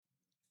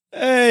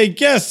Hey,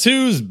 guess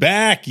who's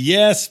back?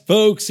 Yes,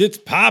 folks, it's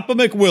Papa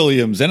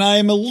McWilliams, and I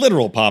am a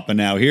literal Papa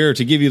now here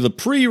to give you the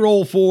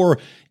pre-roll for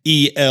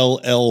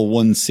ELL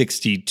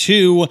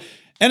 162.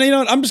 And you know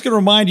what? I'm just going to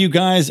remind you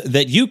guys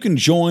that you can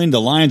join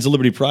the Lions of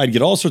Liberty Pride,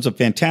 get all sorts of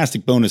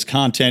fantastic bonus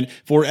content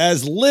for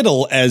as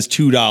little as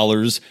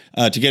 $2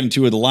 to get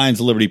into the Lions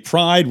of Liberty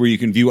Pride, where you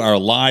can view our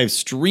live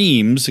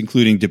streams,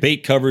 including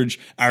debate coverage,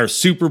 our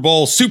Super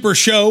Bowl Super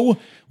Show,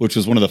 which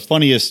was one of the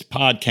funniest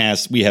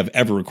podcasts we have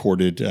ever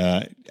recorded.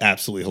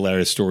 Absolutely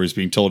hilarious stories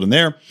being told in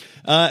there.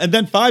 And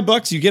then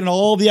 $5, you get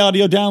all the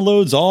audio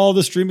downloads, all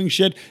the streaming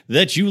shit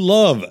that you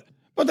love.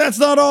 But that's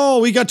not all.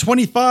 We got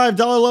 $25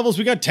 levels,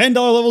 we got $10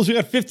 levels, we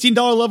got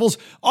 $15 levels.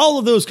 All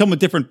of those come with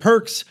different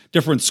perks,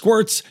 different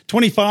squirts.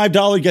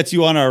 $25 gets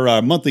you on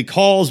our monthly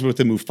calls with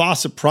the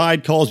Mufasa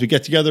Pride calls. We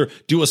get together,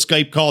 do a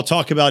Skype call,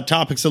 talk about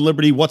topics of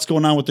liberty, what's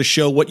going on with the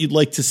show, what you'd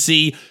like to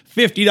see.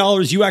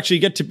 $50, you actually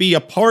get to be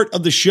a part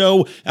of the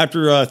show.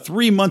 After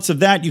 3 months of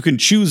that, you can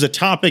choose a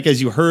topic,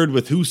 as you heard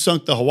with Who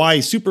Sunk the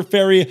Hawaii Super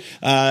Ferry,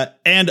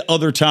 and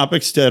other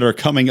topics that are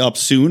coming up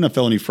soon. A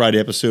Felony Friday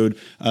episode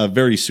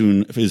very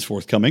soon is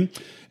forthcoming.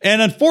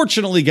 And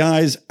unfortunately,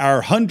 guys,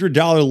 our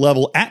 $100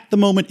 level at the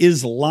moment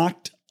is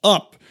locked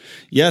up.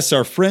 Yes,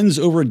 our friends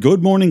over at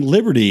Good Morning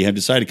Liberty have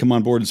decided to come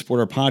on board and support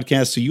our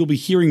podcast, so you'll be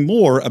hearing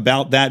more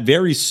about that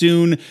very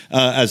soon.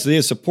 As they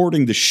are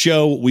supporting the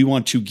show, we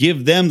want to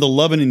give them the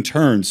love in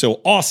turn. So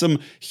awesome.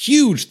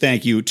 Huge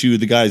thank you to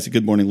the guys at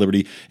Good Morning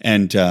Liberty.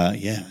 And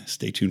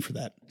stay tuned for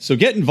that. So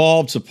get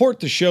involved, support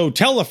the show,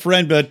 tell a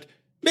friend, but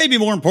maybe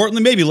more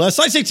importantly, maybe less.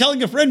 I say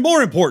telling a friend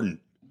more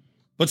important.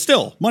 But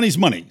still, money's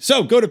money.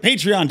 So go to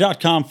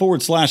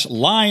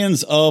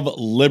patreon.com/Lions of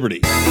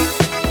Liberty.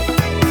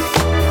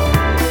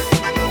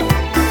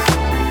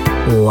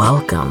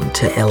 Welcome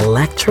to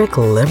Electric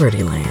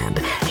Liberty Land,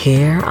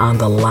 here on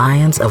the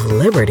Lions of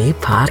Liberty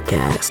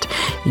podcast,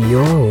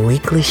 your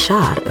weekly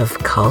shot of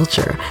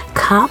culture,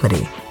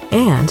 comedy,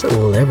 and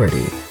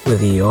liberty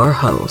with your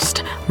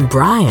host,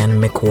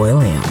 Brian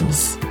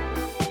McWilliams.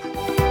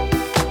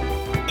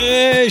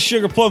 Hey,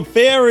 Sugar Plum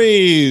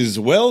Fairies!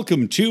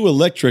 Welcome to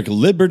Electric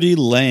Liberty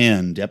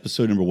Land,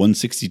 episode number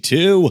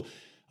 162.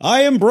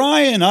 I am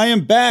Brian. I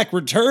am back,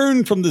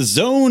 returned from the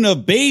zone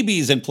of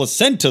babies and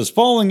placentas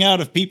falling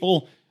out of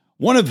people,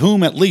 one of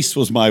whom at least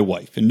was my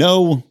wife. And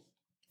no,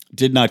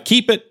 did not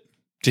keep it,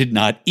 did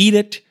not eat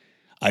it.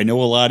 I know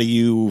a lot of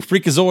you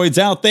freakazoids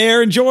out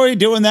there enjoy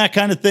doing that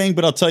kind of thing,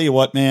 but I'll tell you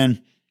what,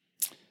 man.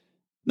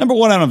 Number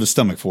one, I don't have the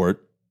stomach for it.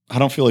 I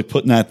don't feel like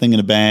putting that thing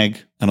in a bag.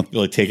 I don't feel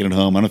like taking it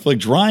home. I don't feel like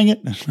drying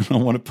it. I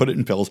don't want to put it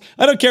in pills.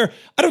 I don't care.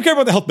 I don't care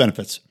about the health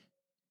benefits.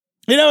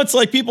 You know, it's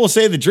like people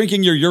say that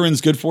drinking your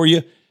urine's good for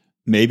you.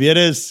 Maybe it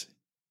is.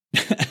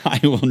 I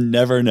will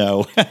never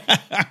know.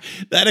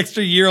 That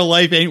extra year of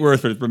life ain't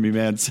worth it for me,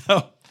 man.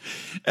 So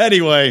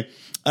anyway,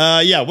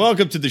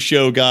 welcome to the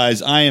show,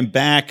 guys. I am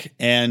back,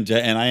 and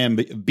I am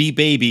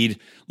be-babied.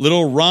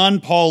 Little Ron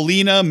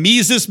Paulina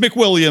Mises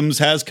McWilliams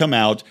has come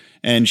out,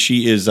 and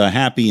she is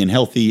happy and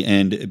healthy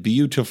and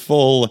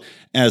beautiful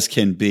as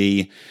can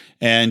be.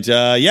 And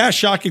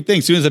shocking thing.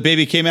 As soon as the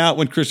baby came out,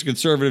 went Christian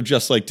conservative,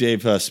 just like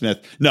Dave Smith.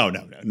 No,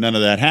 none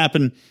of that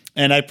happened.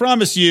 And I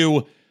promise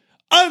you,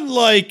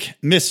 unlike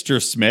Mr.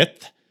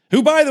 Smith,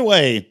 who, by the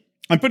way,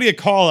 I'm putting a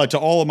call out to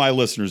all of my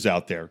listeners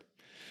out there.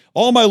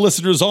 All my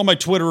listeners, all my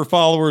Twitter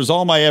followers,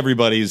 all my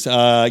everybody's,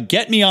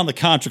 get me on the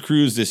Contra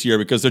Cruise this year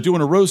because they're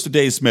doing a roast of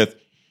Dave Smith.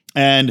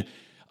 And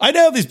I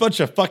know these bunch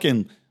of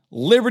fucking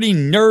Liberty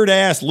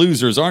nerd-ass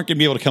losers aren't going to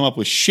be able to come up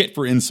with shit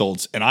for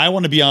insults. And I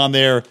want to be on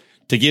there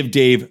to give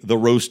Dave the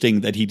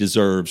roasting that he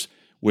deserves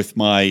with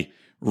my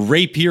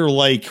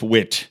rapier-like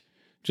wit.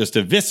 Just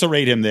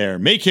eviscerate him there.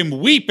 Make him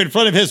weep in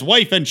front of his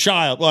wife and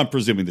child. Well, I'm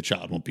presuming the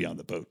child won't be on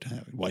the boat.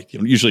 Like, you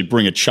don't usually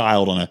bring a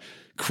child on a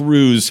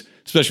cruise,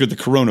 especially with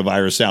the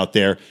coronavirus out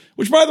there.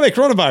 Which, by the way,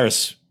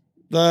 coronavirus,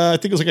 I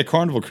think it was like a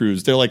Carnival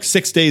cruise. They're like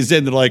 6 days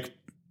in. They're like,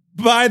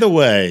 by the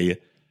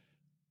way,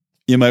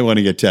 you might want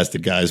to get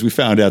tested, guys. We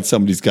found out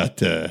somebody's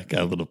got a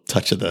little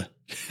touch of the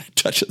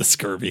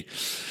scurvy.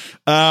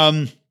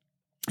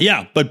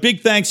 But big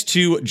thanks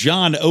to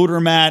John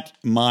Odermatt,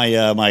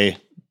 my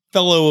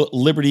fellow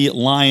Liberty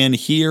Lion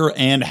here,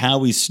 and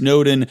Howie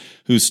Snowden,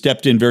 who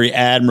stepped in very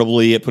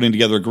admirably at putting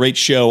together a great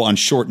show on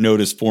short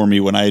notice for me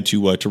when I had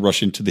to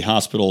rush into the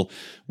hospital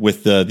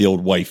with the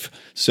old wife.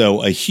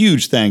 So a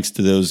huge thanks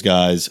to those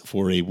guys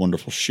for a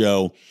wonderful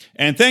show.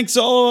 And thanks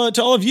to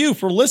all of you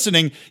for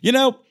listening. You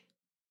know,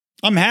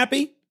 I'm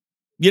happy.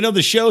 You know,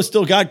 the show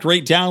still got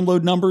great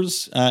download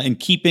numbers in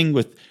keeping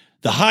with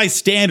the high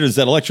standards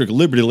that Electric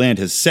Liberty Land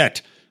has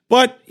set.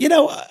 But, you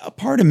know, a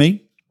part of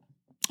me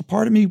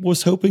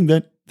was hoping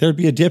that there'd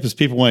be a dip as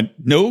people went,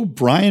 no,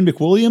 Brian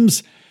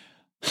McWilliams?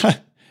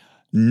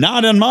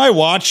 Not on my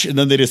watch. And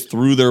then they just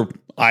threw their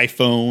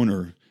iPhone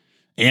or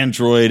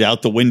Android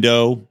out the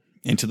window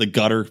into the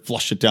gutter,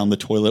 flush it down the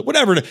toilet,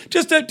 whatever,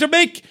 to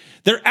make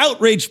their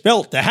outrage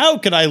felt. How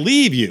could I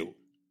leave you?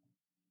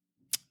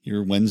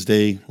 Your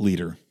Wednesday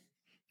leader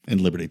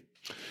in Liberty.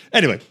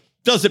 Anyway,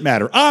 doesn't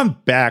matter. I'm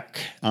back.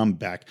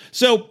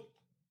 So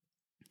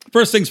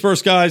First things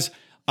first, guys,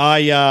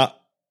 I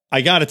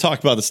got to talk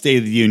about the State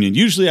of the Union.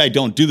 Usually I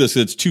don't do this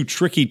because it's too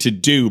tricky to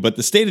do, but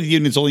the State of the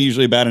Union is only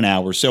usually about an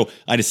hour. So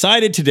I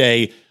decided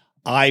today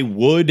I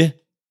would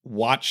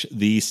watch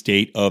the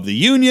State of the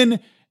Union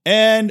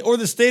or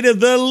the State of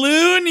the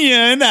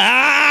Loonion.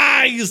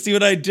 You see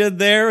what I did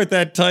there with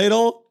that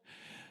title?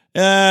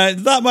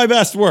 It's not my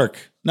best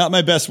work.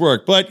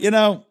 But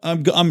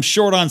I'm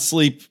short on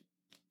sleep.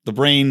 The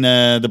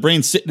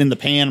brain's sitting in the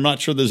pan. I'm not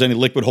sure there's any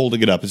liquid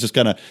holding it up. It's just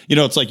kind of,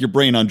 it's like your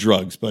brain on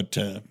drugs, but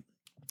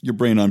your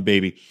brain on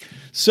baby.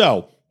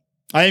 So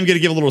I am going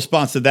to give a little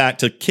response to that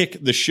to kick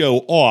the show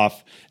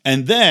off.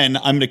 And then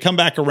I'm going to come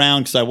back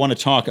around because I want to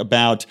talk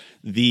about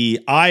the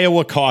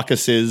Iowa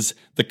caucuses,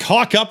 the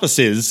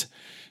caucuses,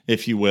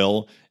 if you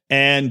will.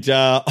 And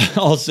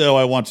also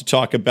I want to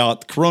talk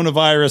about the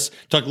coronavirus,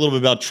 talk a little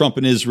bit about Trump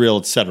and Israel,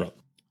 etc.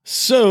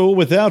 So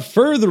without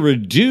further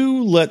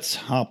ado, let's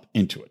hop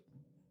into it.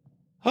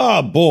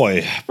 Oh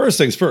boy, first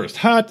things first,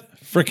 hot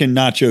frickin'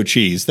 nacho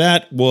cheese.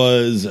 That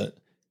was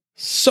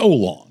so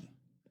long.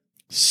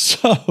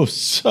 So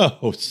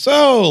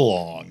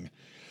long.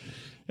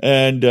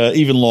 And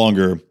even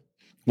longer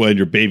when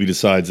your baby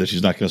decides that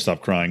she's not going to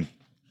stop crying.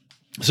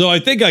 So I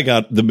think I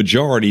got the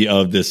majority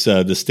of this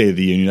the State of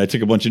the Union. I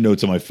took a bunch of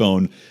notes on my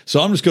phone.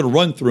 So I'm just going to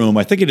run through them.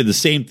 I think I did the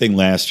same thing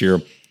last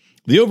year.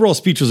 The overall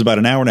speech was about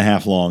an hour and a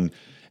half long.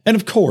 And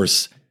of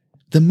course,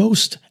 the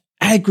most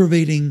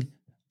aggravating,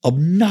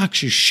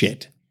 obnoxious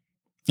shit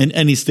in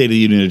any State of the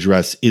Union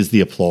address is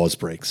the applause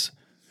breaks.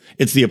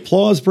 It's the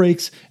applause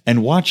breaks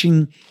and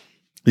watching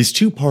these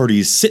two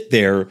parties sit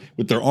there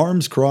with their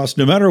arms crossed,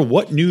 no matter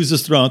what news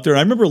is thrown out there.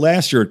 I remember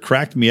last year it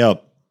cracked me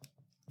up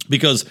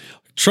because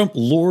Trump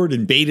lured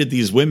and baited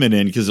these women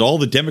in because all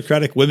the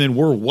Democratic women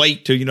were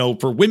white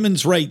for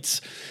women's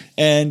rights.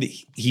 And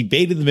he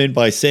baited them in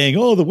by saying,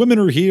 oh, the women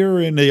are here,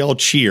 and they all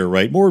cheer,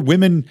 right? More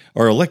women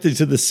are elected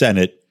to the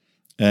Senate.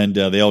 And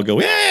they all go,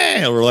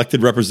 yeah, or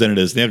elected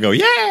representatives. And they'll go,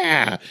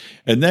 yeah.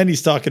 And then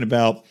he's talking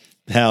about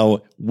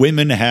how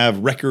women have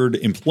record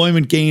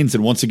employment gains.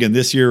 And once again,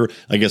 this year,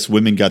 I guess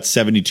women got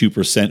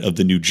 72% of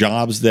the new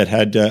jobs that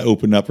had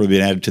opened up or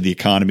been added to the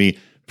economy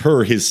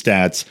per his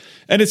stats.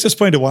 And it's just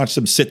funny to watch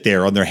them sit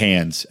there on their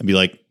hands and be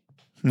like,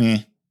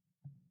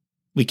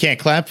 we can't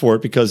clap for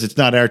it because it's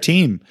not our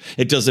team.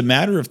 It doesn't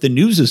matter if the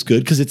news is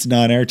good because it's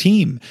not our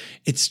team.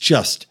 It's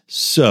just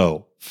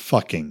so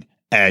fucking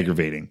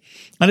aggravating.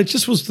 And it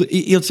just was,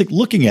 it's like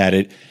looking at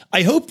it.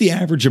 I hope the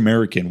average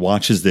American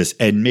watches this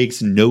and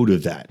makes note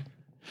of that.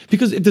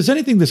 Because if there's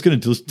anything that's going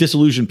to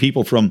disillusion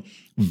people from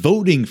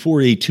voting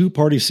for a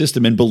two-party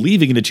system and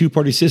believing in a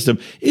two-party system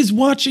is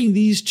watching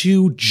these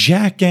two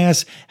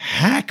jackass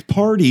hack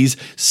parties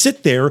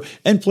sit there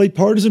and play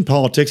partisan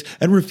politics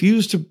and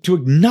refuse to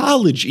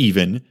acknowledge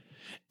even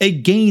a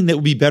gain that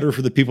would be better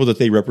for the people that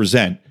they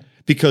represent,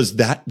 because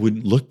that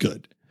wouldn't look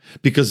good,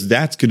 because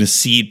that's going to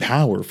cede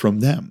power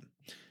from them.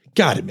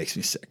 God, it makes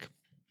me sick.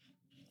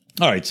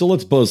 All right, so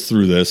let's buzz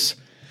through this.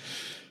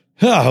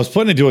 I was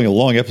planning on doing a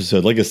long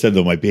episode. Like I said,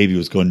 though, my baby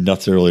was going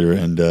nuts earlier,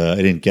 and I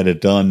didn't get it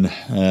done.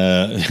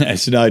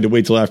 So now I had to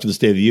wait till after the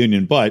State of the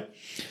Union. But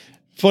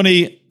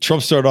funny,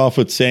 Trump started off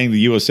with saying the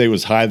USA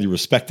was highly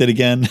respected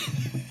again.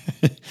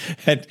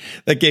 And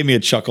that gave me a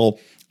chuckle.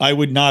 I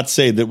would not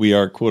say that we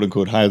are, quote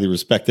unquote, highly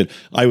respected.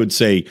 I would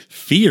say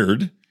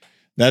feared.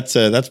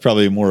 That's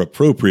probably a more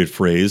appropriate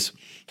phrase.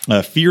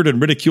 Feared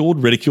and ridiculed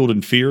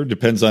and feared.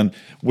 Depends on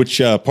which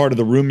part of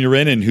the room you're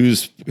in and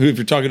if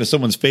you're talking to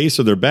someone's face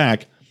or their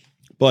back.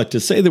 But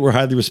to say that we're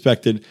highly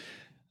respected,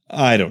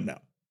 I don't know.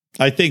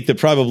 I think that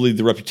probably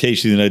the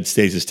reputation of the United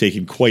States has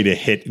taken quite a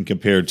hit in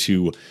compared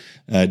to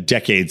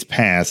decades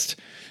past.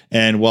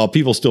 And while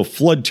people still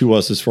flood to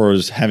us as far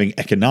as having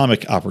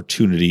economic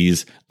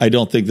opportunities, I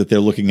don't think that they're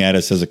looking at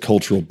us as a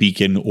cultural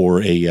beacon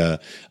or a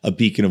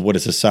beacon of what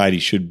a society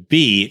should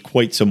be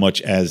quite so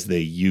much as they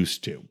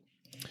used to.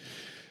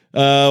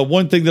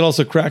 One thing that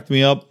also cracked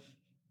me up,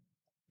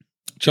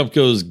 Trump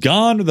goes,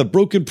 gone are the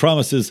broken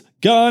promises.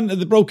 Gone are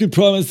the broken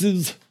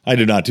promises. I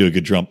did not do a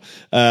good Trump,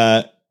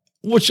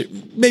 which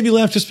made me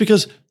laugh just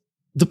because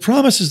the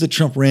promises that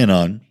Trump ran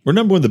on were,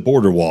 number one, the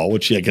border wall,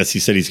 which I guess he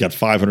said he's got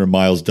 500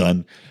 miles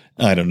done.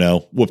 I don't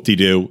know.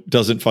 Whoop-de-doo.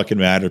 Doesn't fucking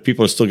matter.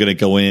 People are still going to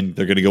go in.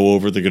 They're going to go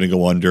over. They're going to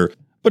go under.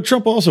 But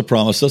Trump also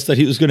promised us that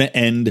he was going to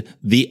end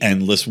the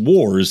endless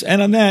wars.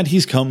 And on that,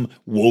 he's come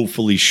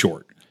woefully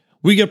short.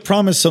 We get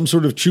promised some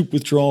sort of troop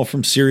withdrawal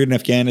from Syria and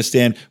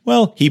Afghanistan.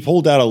 Well, he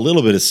pulled out a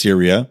little bit of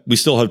Syria. We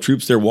still have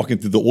troops there walking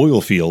through the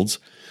oil fields.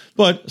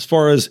 But as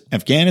far as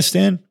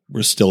Afghanistan,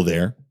 we're still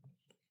there.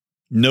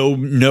 No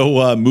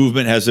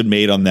movement has been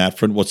made on that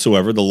front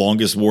whatsoever. The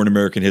longest war in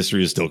American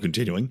history is still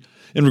continuing.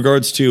 In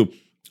regards to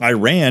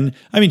Iran,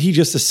 I mean, he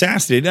just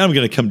assassinated. I'm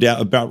going to come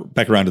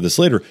back around to this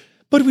later.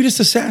 But we just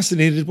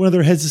assassinated one of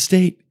their heads of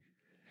state.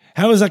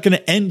 How is that going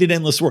to end an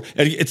endless war?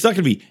 It's not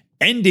going to be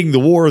ending the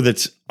war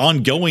that's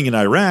ongoing in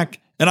Iraq.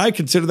 And I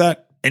consider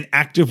that an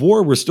active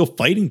war. We're still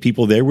fighting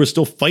people there. We're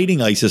still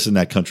fighting ISIS in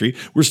that country.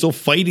 We're still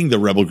fighting the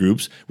rebel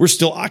groups. We're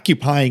still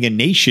occupying a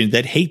nation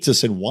that hates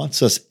us and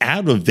wants us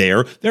out of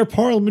there. Their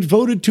parliament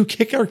voted to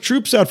kick our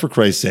troops out, for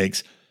Christ's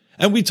sakes.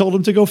 And we told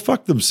them to go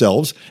fuck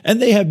themselves.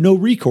 And they have no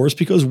recourse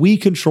because we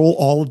control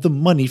all of the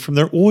money from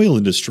their oil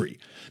industry.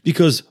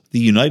 Because the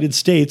United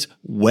States,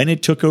 when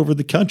it took over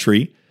the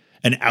country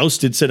and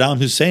ousted Saddam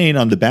Hussein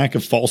on the back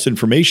of false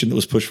information that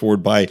was pushed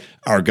forward by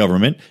our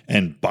government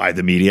and by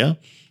the media,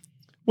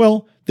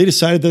 well, they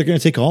decided they're going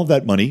to take all of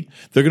that money.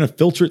 They're going to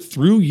filter it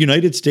through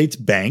United States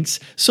banks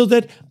so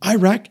that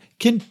Iraq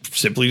can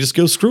simply just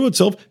go screw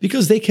itself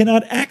because they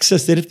cannot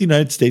access it if the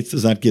United States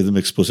does not give them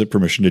explicit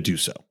permission to do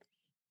so.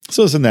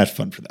 So isn't that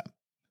fun for them?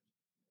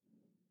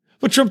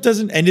 But Trump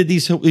hasn't ended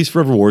these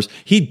forever wars.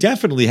 He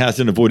definitely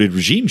hasn't avoided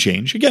regime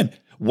change. Again,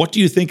 what do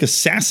you think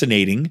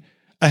assassinating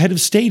a head of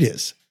state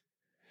is?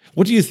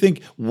 What do you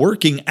think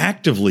working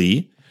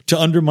actively to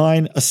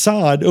undermine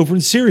Assad over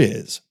in Syria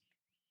is?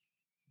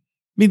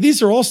 I mean,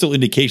 these are all still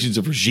indications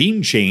of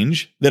regime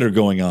change that are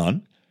going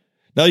on.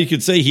 Now, you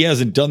could say he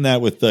hasn't done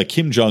that with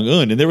Kim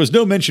Jong-un, and there was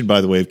no mention,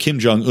 by the way, of Kim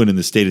Jong-un in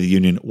the State of the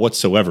Union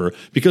whatsoever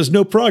because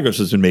no progress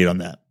has been made on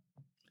that.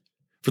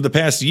 For the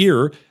past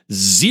year,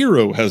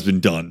 zero has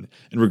been done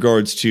in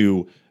regards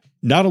to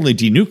not only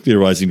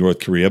denuclearizing North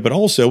Korea, but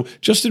also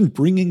just in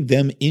bringing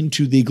them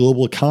into the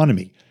global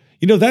economy.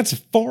 You know, that's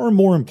far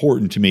more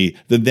important to me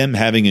than them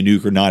having a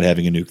nuke or not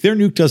having a nuke. Their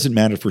nuke doesn't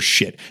matter for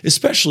shit,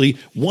 especially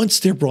once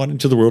they're brought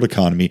into the world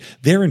economy.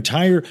 Their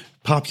entire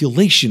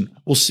population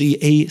will see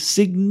a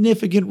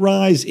significant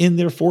rise in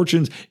their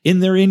fortunes,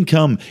 in their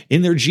income,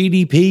 in their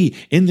GDP,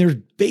 in their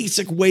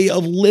basic way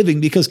of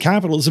living, because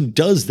capitalism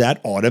does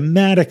that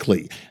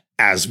automatically,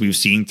 as we've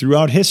seen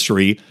throughout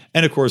history.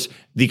 And of course,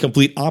 the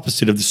complete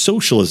opposite of the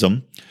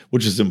socialism,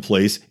 which is in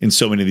place in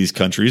so many of these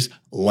countries,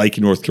 like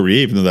North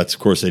Korea, even though that's, of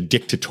course, a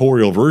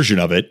dictatorial version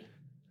of it.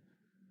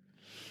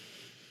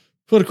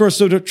 But of course,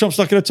 so Trump's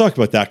not going to talk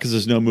about that because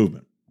there's no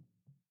movement.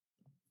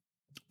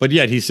 But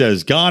yet he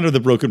says, gone are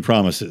the broken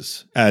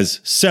promises, as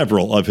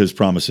several of his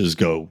promises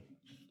go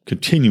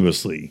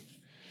continuously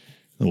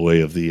the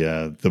way of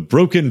the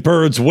broken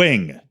bird's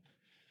wing.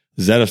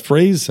 Is that a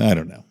phrase? I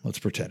don't know. Let's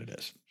pretend it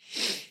is.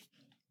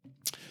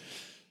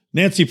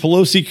 Nancy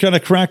Pelosi kind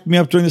of cracked me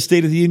up during the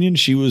State of the Union.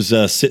 She was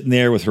sitting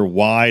there with her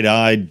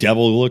wide-eyed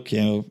devil look.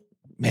 You know,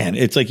 man,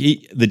 it's like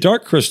the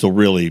Dark Crystal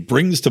really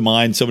brings to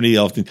mind so many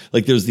elf things.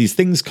 Like there's these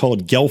things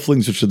called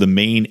Gelflings, which are the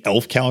main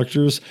elf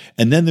characters.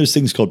 And then there's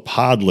things called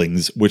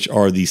Podlings, which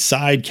are the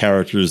side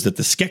characters that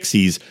the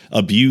Skeksis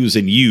abuse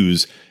and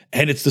use.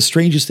 And it's the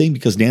strangest thing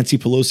because Nancy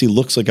Pelosi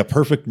looks like a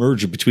perfect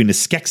merger between the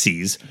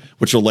Skeksis,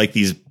 which are like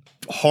these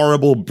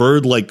horrible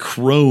bird-like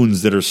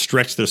crones that are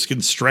stretched, their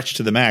skin stretched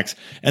to the max,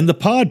 and the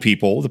pod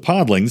people, the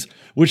podlings,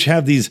 which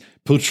have these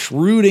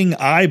protruding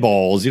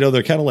eyeballs. You know,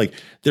 they're kind of like,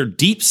 they're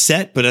deep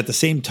set, but at the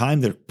same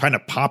time, they're kind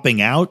of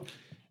popping out.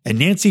 And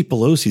Nancy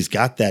Pelosi's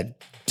got that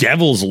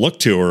devil's look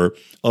to her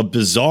of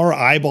bizarre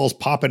eyeballs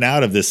popping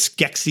out of this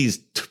Skeksis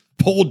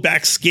pulled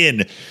back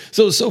skin.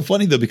 So it's so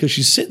funny, though, because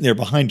she's sitting there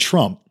behind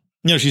Trump.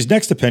 You know, she's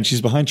next to Pence, she's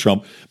behind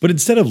Trump, but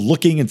instead of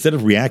looking, instead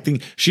of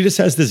reacting, she just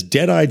has this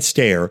dead-eyed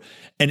stare,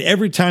 and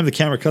every time the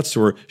camera cuts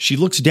to her, she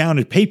looks down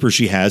at papers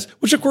she has,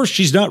 which of course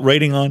she's not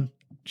writing on.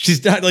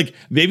 She's not like,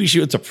 maybe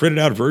it's a printed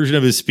out version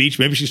of his speech,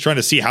 maybe she's trying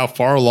to see how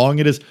far along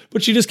it is,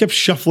 but she just kept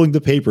shuffling the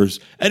papers,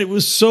 and it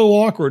was so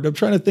awkward. I'm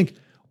trying to think,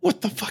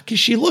 what the fuck is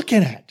she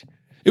looking at?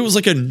 It was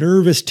like a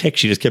nervous tick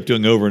she just kept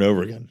doing over and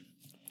over again.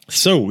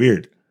 So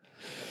weird.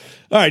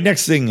 All right,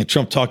 next thing,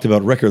 Trump talked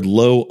about record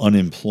low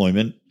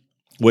unemployment.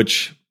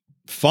 Which,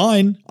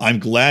 fine, I'm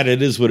glad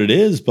it is what it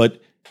is,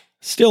 but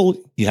still,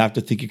 you have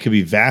to think it could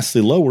be vastly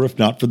lower if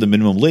not for the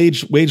minimum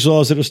wage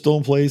laws that are still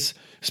in place,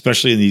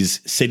 especially in these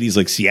cities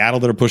like Seattle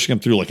that are pushing them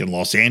through, like in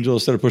Los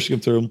Angeles that are pushing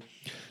them through.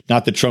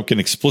 Not that Trump can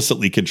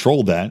explicitly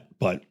control that,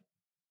 but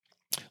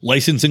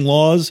licensing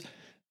laws,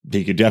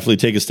 they could definitely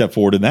take a step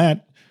forward in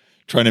that,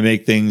 trying to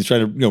make things,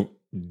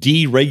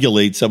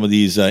 deregulate some of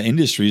these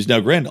industries. Now,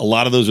 granted, a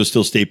lot of those are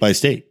still state by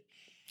state,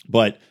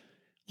 but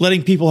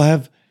letting people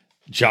have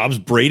jobs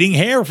braiding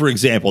hair, for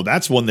example.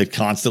 That's one that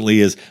constantly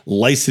is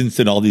licensed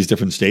in all these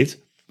different states.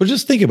 But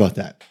just think about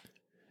that.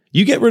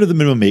 You get rid of the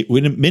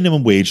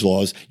minimum wage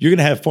laws, you're going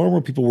to have far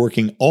more people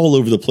working all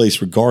over the place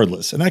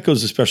regardless. And that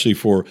goes especially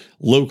for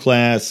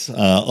low-class,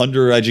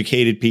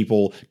 undereducated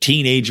people,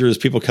 teenagers,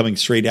 people coming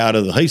straight out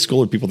of the high school,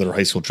 or people that are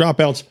high school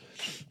dropouts.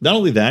 Not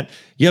only that,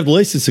 you have the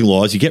licensing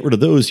laws, you get rid of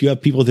those, you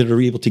have people that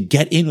are able to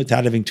get in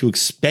without having to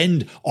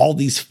expend all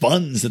these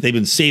funds that they've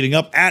been saving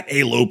up at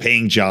a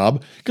low-paying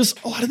job, because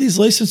a lot of these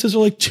licenses are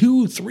like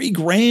 $2-3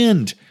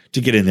 grand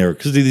to get in there,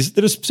 because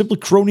they're just simply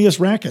cronyist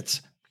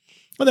rackets.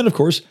 And then, of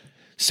course,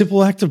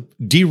 simple act of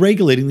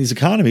deregulating these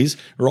economies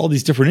or all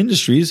these different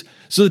industries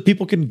so that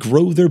people can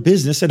grow their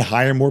business and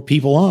hire more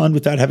people on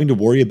without having to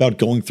worry about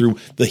going through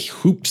the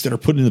hoops that are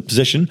put in the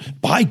position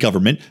by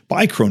government,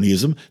 by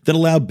cronyism, that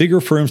allow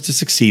bigger firms to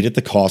succeed at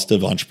the cost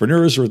of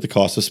entrepreneurs or at the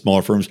cost of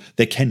smaller firms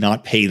that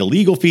cannot pay the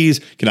legal fees,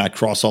 cannot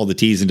cross all the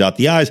T's and dot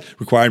the I's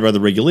required by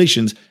the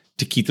regulations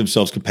to keep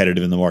themselves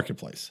competitive in the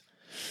marketplace.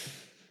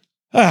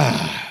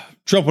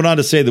 Trump went on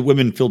to say that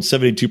women filled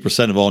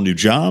 72% of all new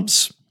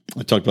jobs.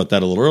 I talked about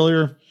that a little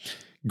earlier.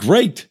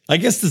 Great. I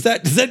guess does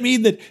that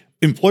mean that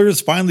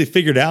employers finally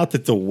figured out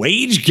that the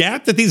wage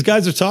gap that these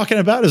guys are talking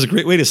about is a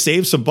great way to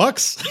save some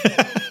bucks?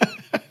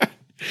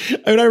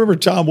 I remember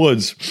Tom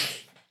Woods.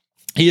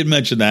 He had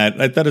mentioned that.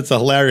 I thought it's a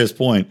hilarious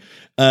point.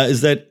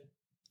 Is that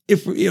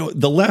if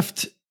the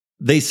left,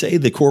 they say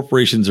the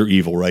corporations are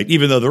evil, right?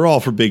 Even though they're all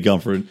for big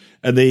government,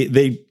 and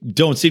they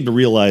don't seem to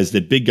realize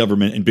that big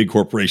government and big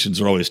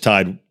corporations are always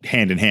tied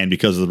hand in hand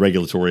because of the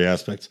regulatory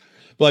aspects.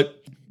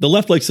 But the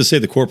left likes to say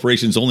the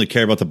corporations only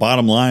care about the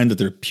bottom line, that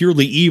they're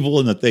purely evil,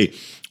 and that they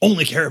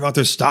only care about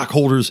their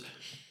stockholders.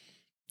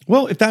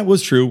 Well, if that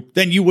was true,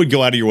 then you would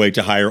go out of your way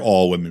to hire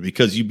all women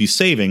because you'd be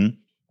saving,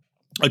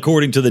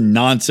 according to the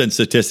nonsense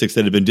statistics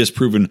that have been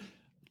disproven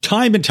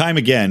time and time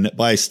again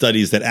by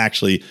studies that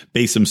actually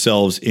base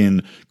themselves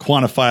in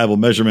quantifiable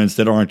measurements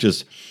that aren't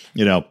just,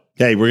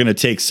 hey, we're going to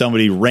take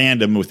somebody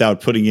random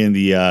without putting in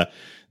the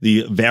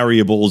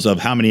variables of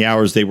how many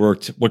hours they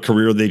worked, what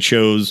career they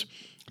chose,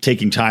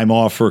 taking time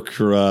off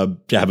to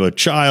have a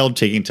child,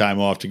 taking time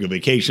off to go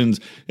vacations,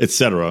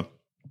 etc.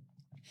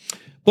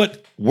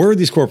 But were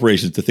these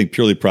corporations to think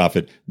purely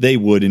profit, they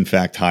would in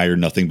fact hire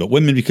nothing but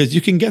women because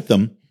you can get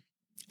them,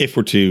 if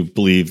we're to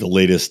believe the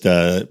latest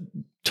tosspot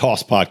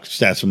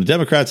stats from the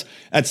Democrats,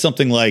 at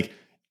something like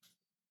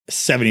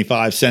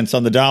 75 cents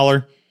on the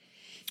dollar,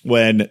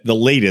 when the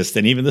latest,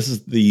 and even this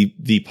is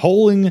the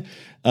polling,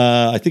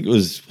 I think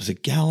was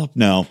it Gallup?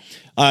 No,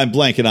 I'm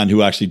blanking on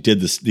who actually did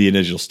the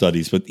initial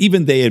studies, but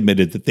even they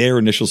admitted that their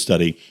initial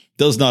study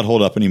does not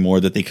hold up anymore,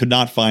 that they could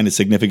not find a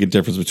significant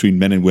difference between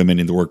men and women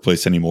in the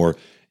workplace anymore.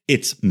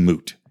 It's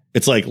moot.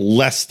 It's like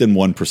less than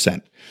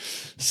 1%.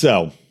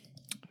 So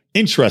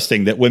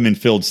interesting that women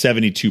filled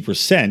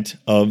 72%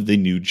 of the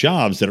new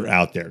jobs that are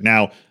out there.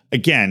 Now,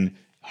 again,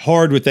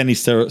 hard with any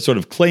sort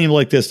of claim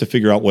like this to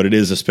figure out what it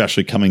is,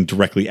 especially coming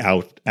directly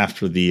out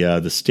after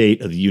the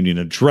State of the Union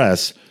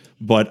address.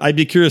 But I'd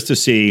be curious to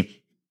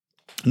see,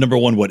 number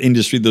one, what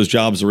industry those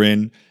jobs are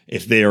in,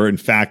 if they are in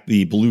fact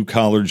the blue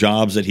collar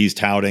jobs that he's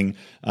touting.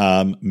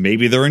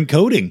 Maybe they're in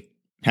coding.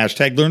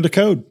 Hashtag learn to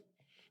code.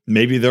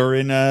 Maybe they're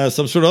in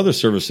some sort of other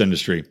service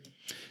industry.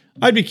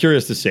 I'd be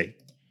curious to see.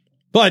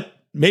 But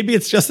maybe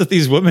it's just that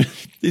these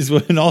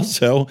women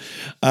also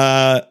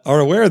are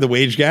aware of the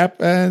wage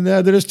gap and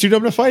they're just too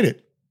dumb to fight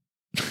it.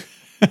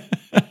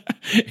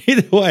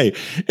 Either way,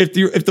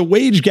 if the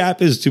wage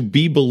gap is to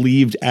be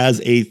believed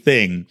as a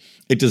thing,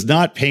 it does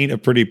not paint a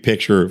pretty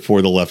picture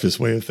for the leftist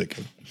way of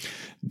thinking.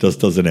 It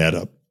doesn't add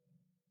up.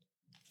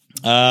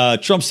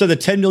 Trump said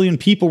that 10 million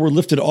people were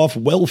lifted off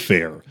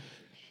welfare.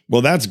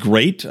 Well, that's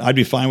great. I'd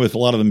be fine with a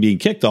lot of them being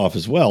kicked off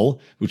as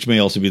well, which may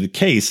also be the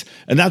case.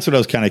 And that's what I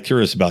was kind of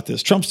curious about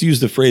this. Trump's used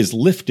the phrase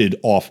lifted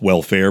off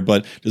welfare,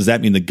 but does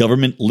that mean the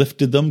government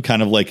lifted them,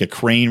 kind of like a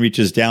crane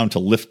reaches down to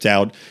lift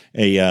out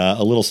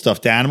a little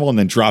stuffed animal and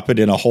then drop it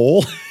in a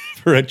hole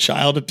for a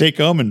child to take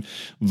home and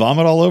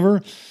vomit all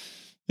over?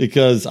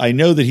 Because I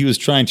know that he was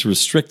trying to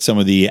restrict some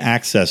of the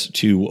access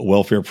to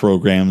welfare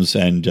programs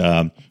and,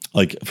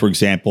 like, for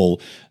example,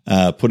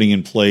 putting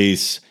in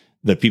place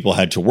that people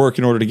had to work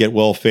in order to get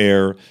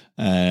welfare,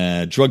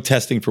 drug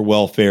testing for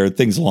welfare,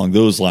 things along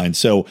those lines.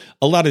 So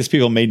a lot of these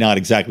people may not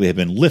exactly have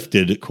been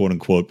lifted, quote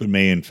unquote, but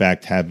may in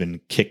fact have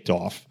been kicked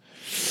off.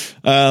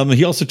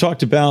 He also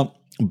talked about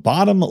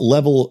bottom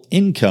level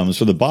incomes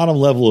for the bottom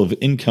level of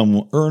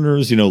income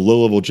earners,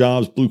 low level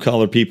jobs, blue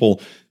collar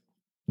people,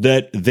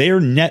 that their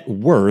net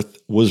worth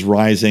was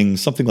rising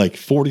something like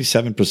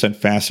 47%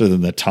 faster than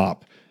the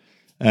top.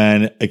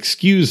 And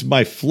excuse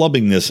my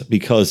flubbing this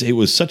because it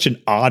was such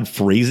an odd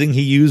phrasing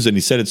he used and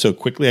he said it so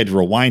quickly I had to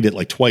rewind it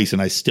like twice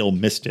and I still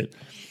missed it.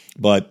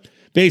 But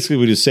basically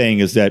what he's saying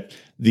is that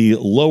the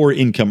lower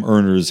income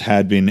earners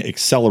had been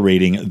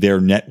accelerating their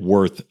net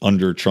worth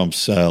under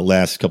Trump's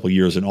last couple of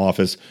years in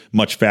office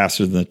much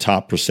faster than the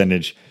top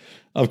percentage.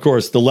 Of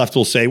course, the left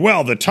will say,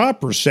 well, the top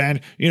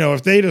percent,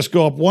 if they just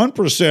go up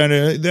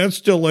 1%, that's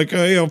still like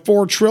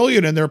 $4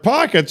 trillion in their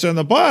pockets, and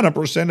the bottom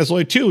percent is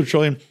only $2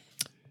 trillion.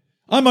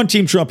 I'm on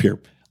Team Trump here.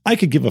 I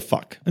could give a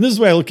fuck. And this is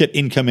the way I look at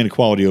income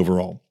inequality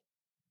overall.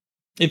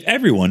 If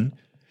everyone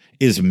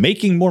is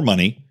making more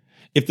money,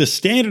 if the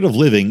standard of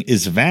living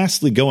is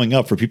vastly going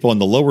up for people on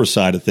the lower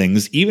side of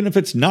things, even if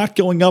it's not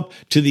going up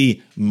to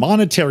the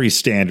monetary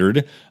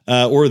standard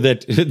or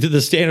that the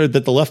standard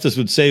that the leftists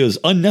would say is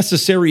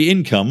unnecessary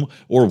income,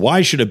 or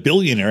why should a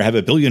billionaire have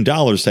 $1 billion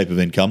type of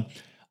income,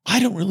 I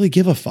don't really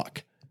give a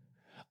fuck.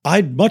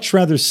 I'd much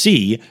rather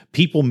see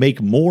people make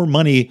more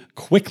money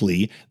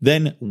quickly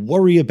than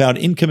worry about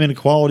income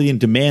inequality and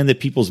demand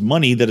that people's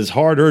money that is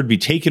hard-earned be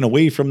taken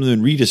away from them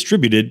and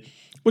redistributed,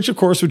 which of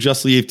course would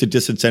just lead to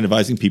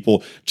disincentivizing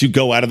people to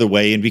go out of the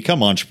way and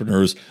become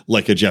entrepreneurs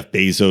like a Jeff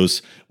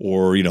Bezos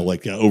or,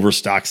 like an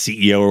Overstock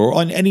CEO or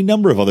on any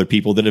number of other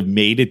people that have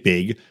made it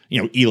big,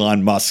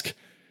 Elon Musk,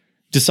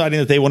 deciding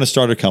that they want to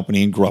start a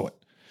company and grow it.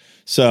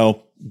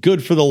 So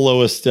good for the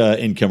lowest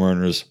income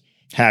earners.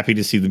 Happy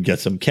to see them get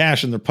some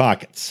cash in their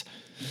pockets.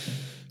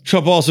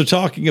 Trump also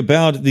talking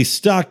about the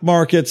stock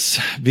markets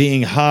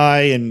being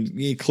high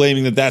and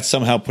claiming that that's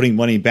somehow putting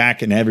money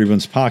back in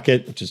everyone's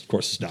pocket, which is, of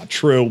course, is not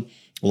true.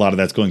 A lot of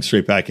that's going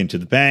straight back into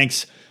the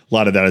banks. A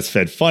lot of that is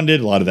Fed funded.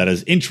 A lot of that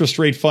is interest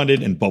rate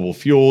funded and bubble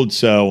fueled.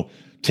 So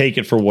take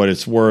it for what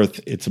it's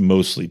worth. It's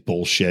mostly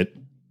bullshit.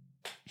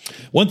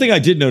 One thing I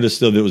did notice,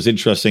 though, that was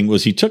interesting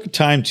was he took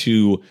time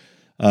to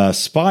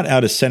spot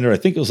out a senator. I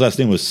think his last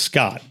name was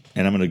Scott.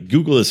 And I'm going to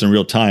Google this in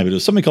real time. But it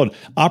was something called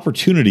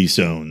opportunity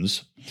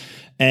zones.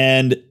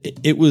 And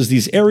it was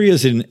these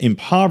areas in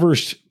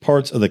impoverished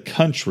parts of the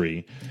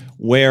country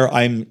where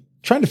I'm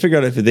trying to figure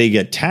out if they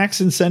get tax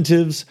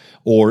incentives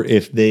or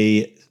if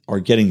they are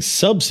getting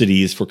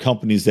subsidies for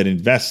companies that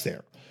invest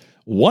there.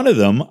 One of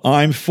them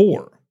I'm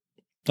for.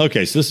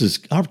 Okay, so this is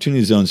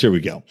opportunity zones. Here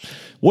we go.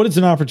 What is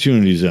an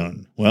opportunity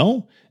zone?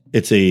 Well,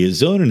 it's a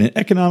zone in an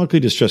economically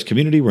distressed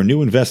community where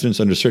new investments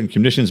under certain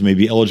conditions may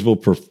be eligible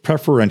for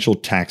preferential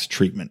tax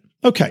treatment.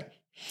 Okay,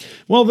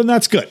 well, then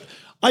that's good.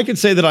 I could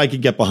say that I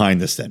could get behind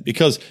this then,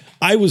 because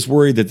I was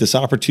worried that this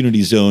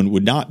opportunity zone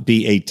would not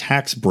be a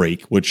tax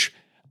break, which,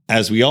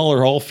 as we all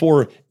are all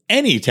for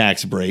any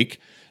tax break,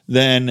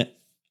 then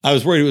I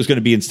was worried it was going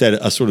to be instead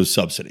a sort of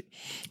subsidy.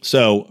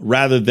 So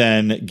rather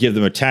than give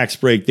them a tax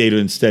break, they'd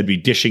instead be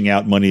dishing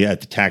out money at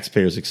the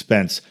taxpayer's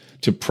expense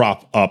to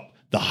prop up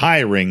the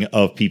hiring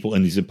of people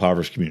in these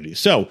impoverished communities.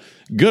 So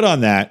good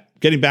on that.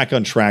 Getting back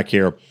on track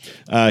here.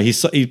 He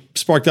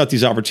sparked out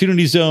these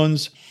opportunity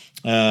zones,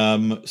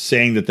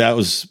 saying that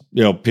was,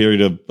 a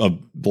period of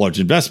large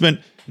investment.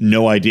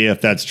 No idea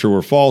if that's true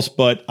or false,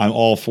 but I'm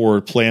all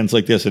for plans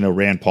like this. I know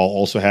Rand Paul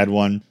also had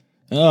one.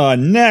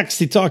 Next,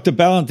 he talked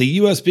about the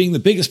U.S. being the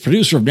biggest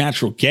producer of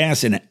natural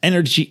gas and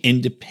energy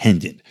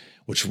independent,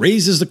 which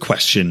raises the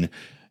question,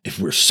 if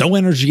we're so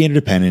energy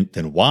independent,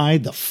 then why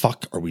the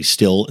fuck are we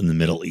still in the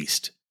Middle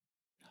East?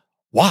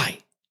 Why?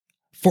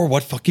 For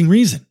what fucking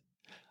reason?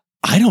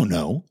 I don't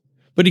know.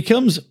 But he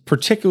comes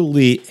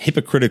particularly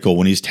hypocritical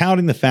when he's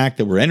touting the fact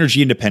that we're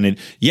energy independent,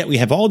 yet we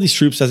have all these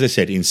troops, as I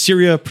said, in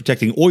Syria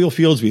protecting oil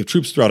fields. We have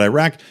troops throughout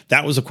Iraq.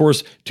 That was, of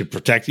course, to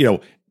protect,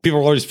 people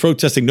were always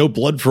protesting no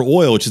blood for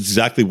oil, which is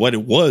exactly what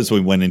it was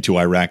when we went into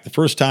Iraq the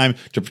first time,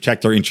 to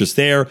protect our interests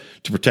there,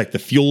 to protect the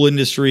fuel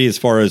industry as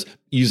far as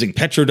using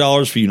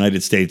petrodollars for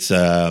United States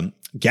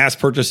gas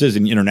purchases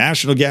and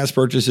international gas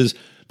purchases.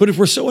 But if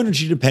we're so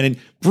energy dependent,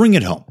 bring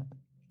it home.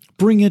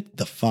 Bring it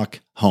the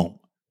fuck home.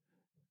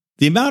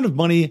 The amount of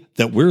money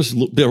that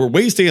we're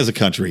wasting as a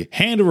country,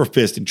 hand over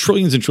fist, and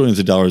trillions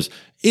of dollars,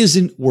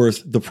 isn't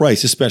worth the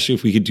price, especially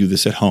if we could do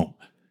this at home.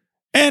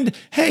 And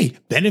hey,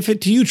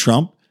 benefit to you,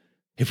 Trump.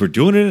 If we're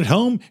doing it at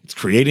home, it's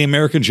creating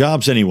American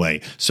jobs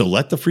anyway. So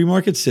let the free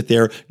market sit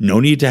there. No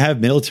need to have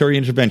military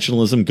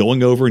interventionism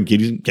going over and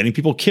getting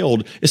people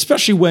killed,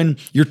 especially when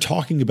you're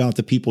talking about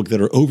the people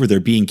that are over there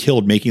being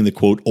killed, making the,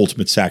 quote,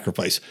 ultimate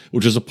sacrifice,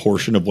 which is a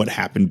portion of what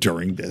happened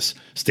during this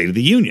State of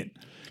the Union.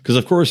 Because,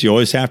 of course, you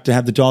always have to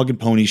have the dog and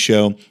pony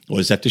show,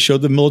 always have to show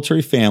the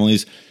military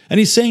families. And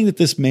he's saying that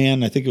this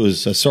man, I think it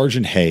was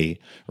Sergeant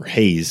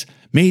Hayes,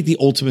 made the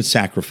ultimate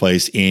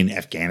sacrifice in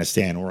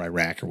Afghanistan or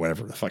Iraq or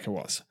whatever the fuck it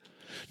was.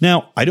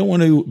 Now, I don't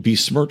want to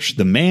besmirch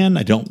the man.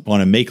 I don't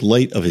want to make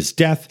light of his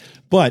death,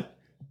 but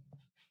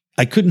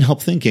I couldn't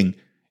help thinking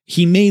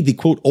he made the,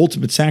 quote,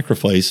 ultimate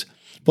sacrifice.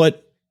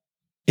 But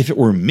if it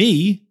were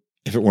me,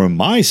 if it were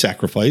my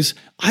sacrifice,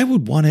 I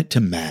would want it to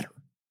matter.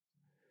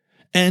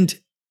 And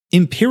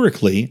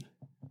empirically,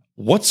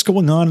 what's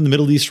going on in the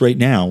Middle East right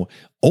now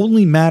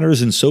only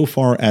matters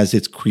insofar as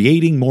it's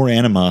creating more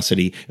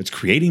animosity, it's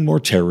creating more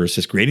terrorists,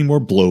 it's creating more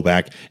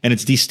blowback, and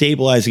it's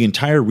destabilizing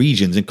entire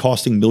regions and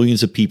costing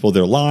millions of people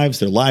their lives,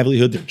 their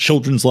livelihood, their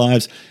children's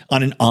lives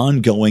on an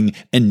ongoing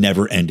and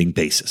never-ending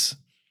basis.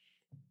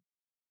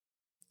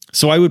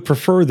 So I would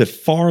prefer that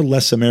far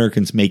less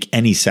Americans make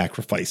any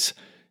sacrifice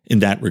in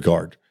that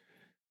regard,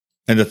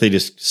 and that they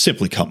just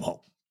simply come home.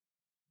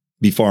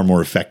 Be far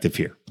more effective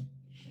here.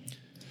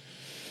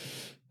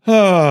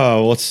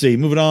 Oh, let's see.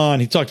 Moving on.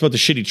 He talked about the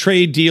shitty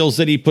trade deals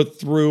that he put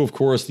through. Of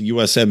course, the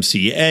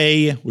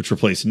USMCA, which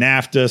replaced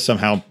NAFTA,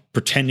 somehow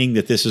pretending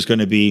that this is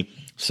going to be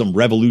some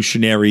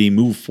revolutionary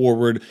move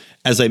forward.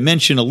 As I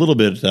mentioned a little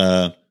bit,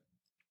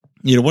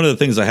 one of the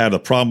things I had a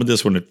problem with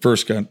this when it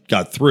first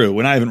got through,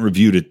 and I haven't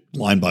reviewed it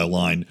line by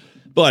line,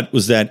 but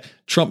was that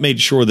Trump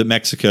made sure that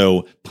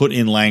Mexico put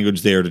in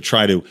language there to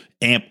try to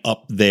amp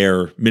up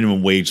their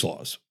minimum wage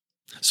laws.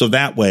 So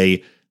that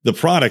way, the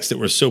products that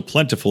were so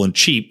plentiful and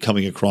cheap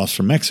coming across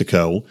from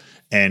Mexico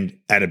and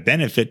at a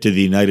benefit to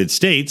the United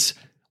States,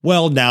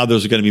 well, now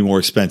those are going to be more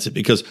expensive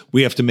because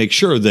we have to make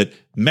sure that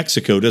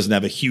Mexico doesn't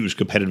have a huge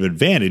competitive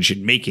advantage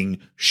in making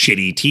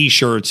shitty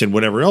T-shirts and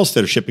whatever else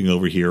they're shipping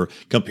over here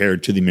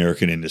compared to the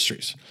American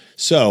industries.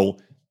 So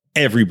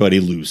everybody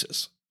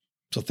loses.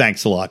 So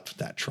thanks a lot for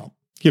that, Trump.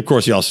 Of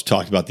course, he also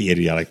talked about the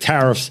idiotic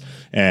tariffs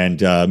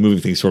and moving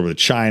things forward with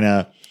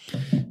China.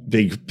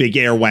 Big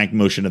air wank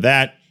motion of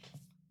that.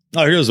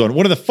 Oh, here's one.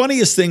 One of the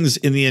funniest things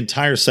in the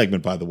entire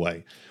segment, by the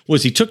way,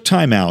 was he took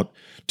time out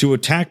to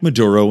attack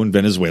Maduro in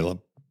Venezuela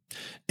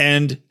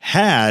and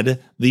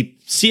had the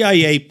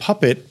CIA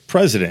puppet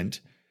president.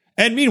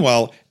 And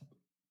meanwhile,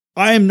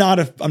 I'm not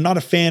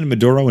a fan of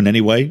Maduro in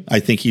any way. I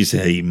think he's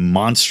a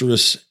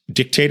monstrous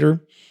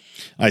dictator.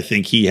 I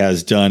think he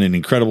has done an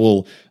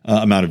incredible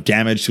amount of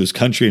damage to his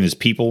country and his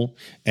people.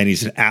 And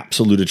he's an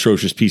absolute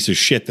atrocious piece of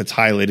shit that's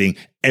highlighting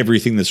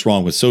everything that's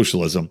wrong with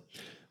socialism.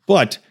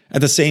 But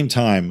at the same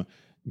time,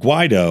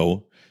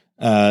 Guaido,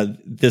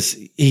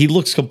 he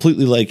looks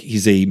completely like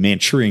he's a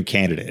Manchurian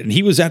candidate. And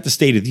he was at the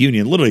State of the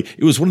Union. Literally,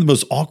 it was one of the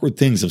most awkward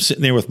things. I'm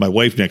sitting there with my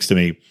wife next to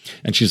me,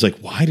 and she's like,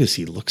 why does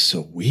he look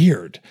so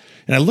weird?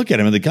 And I look at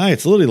him, and the guy,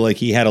 it's literally like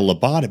he had a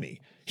lobotomy.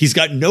 He's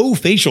got no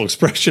facial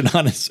expression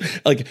on his,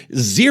 like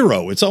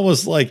zero. It's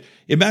almost like,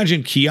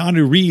 imagine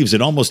Keanu Reeves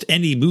in almost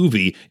any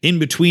movie in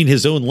between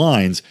his own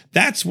lines.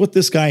 That's what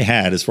this guy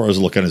had as far as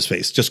the look on his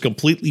face. Just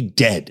completely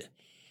dead,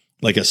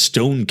 like a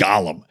stone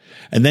golem.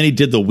 And then he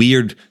did the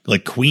weird,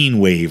 like, queen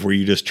wave where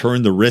you just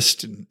turn the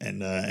wrist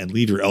and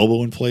leave your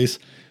elbow in place.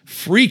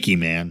 Freaky,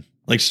 man.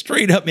 Like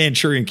straight up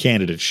Manchurian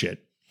candidate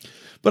shit.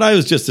 But I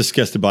was just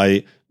disgusted by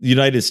the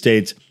United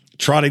States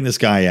trotting this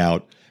guy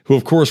out, who,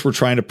 of course, we're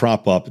trying to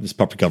prop up in this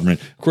puppet government,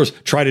 of course,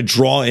 try to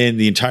draw in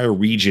the entire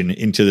region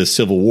into this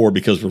civil war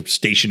because we're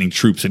stationing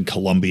troops in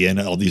Colombia and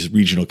all these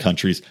regional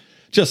countries.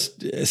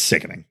 Just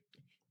sickening.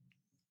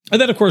 And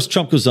then, of course,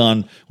 Trump goes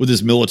on with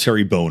his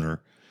military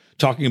boner,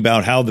 talking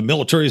about how the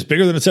military is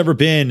bigger than it's ever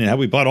been and how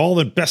we bought all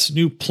the best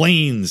new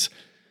planes.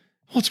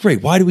 Well, it's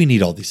great. Why do we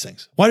need all these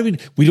things? Why do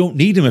we don't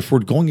need them if we're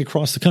going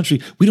across the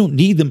country. We don't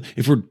need them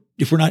if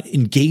we're not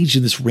engaged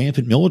in this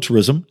rampant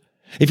militarism.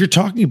 If you're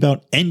talking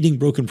about ending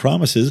broken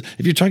promises,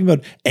 if you're talking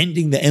about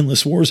ending the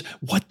endless wars,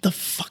 what the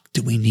fuck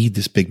do we need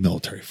this big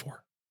military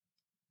for?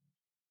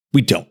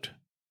 We don't.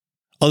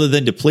 Other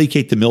than to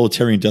placate the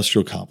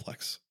military-industrial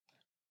complex.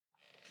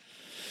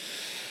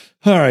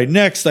 All right,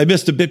 next, I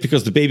missed a bit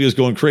because the baby was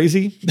going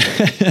crazy,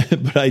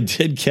 but I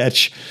did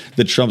catch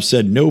that Trump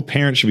said no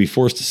parent should be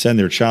forced to send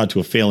their child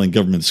to a failing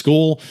government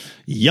school.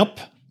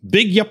 Yup,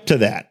 big yup to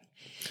that.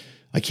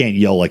 I can't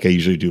yell like I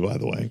usually do, by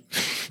the way,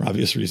 for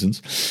obvious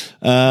reasons.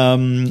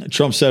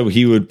 Trump said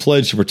he would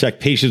pledge to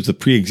protect patients with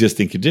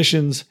pre-existing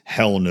conditions.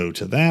 Hell no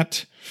to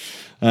that.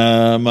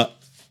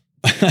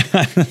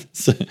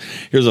 So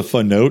here's a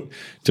fun note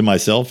to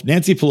myself.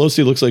 Nancy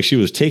Pelosi looks like she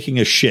was taking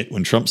a shit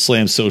when Trump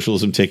slammed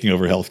socialism taking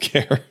over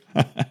healthcare.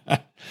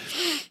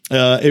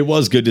 It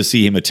was good to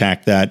see him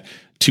attack that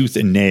tooth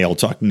and nail,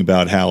 talking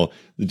about how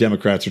the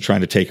Democrats are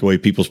trying to take away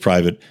people's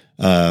private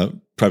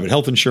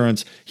health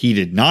insurance. He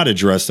did not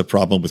address the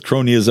problem with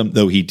cronyism,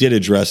 though he did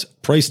address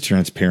price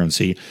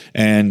transparency.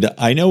 And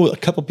I know a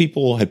couple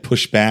people had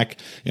pushed back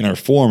in our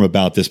forum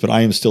about this, but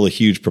I am still a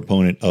huge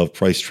proponent of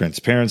price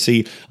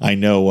transparency. I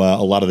know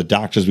a lot of the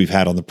doctors we've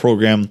had on the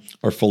program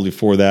are fully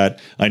for that.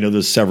 I know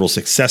there's several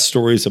success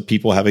stories of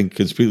people having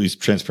completely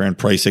transparent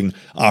pricing,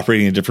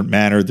 operating in a different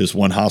manner. There's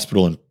one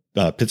hospital in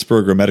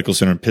Pittsburgh, or a medical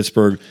center in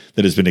Pittsburgh,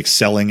 that has been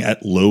excelling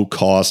at low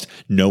cost,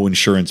 no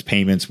insurance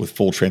payments with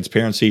full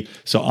transparency.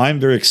 So I'm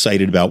very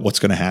excited about what's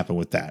going to happen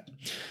with that.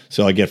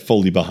 So I get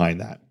fully behind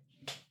that.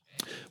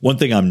 One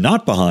thing I'm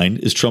not behind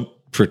is Trump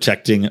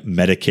protecting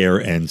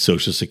Medicare and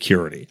Social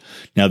Security.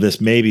 Now,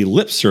 this may be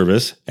lip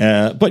service,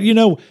 but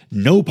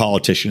no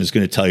politician is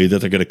going to tell you that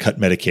they're going to cut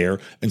Medicare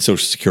and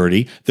Social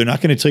Security. They're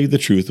not going to tell you the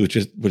truth, which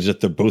is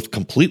that they're both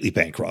completely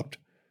bankrupt.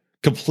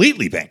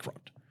 Completely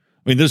bankrupt.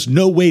 I mean, there's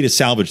no way to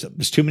salvage them.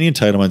 There's too many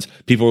entitlements.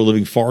 People are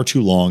living far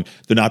too long.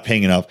 They're not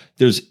paying enough.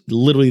 There's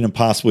literally an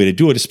impossible way to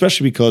do it,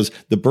 especially because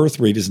the birth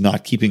rate is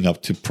not keeping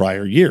up to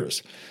prior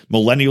years.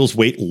 Millennials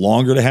wait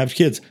longer to have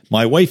kids.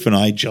 My wife and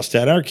I just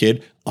had our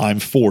kid. I'm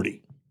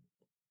 40.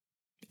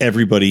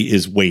 Everybody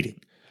is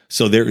waiting.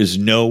 So there is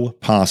no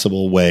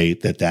possible way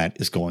that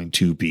is going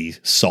to be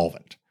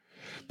solvent.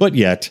 But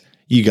yet,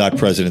 you got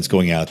presidents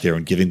going out there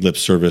and giving lip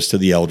service to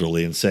the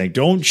elderly and saying,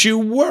 "Don't you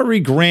worry,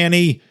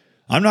 Granny.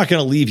 I'm not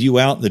going to leave you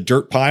out in the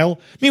dirt pile."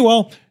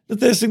 Meanwhile, the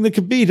best thing that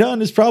could be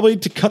done is probably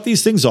to cut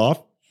these things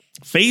off,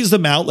 phase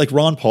them out like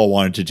Ron Paul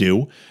wanted to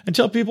do, and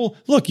tell people,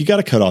 look, you got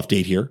a cutoff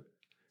date here.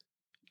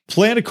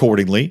 Plan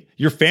accordingly.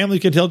 Your family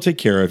can take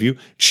care of you.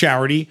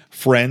 Charity,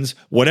 friends,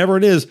 whatever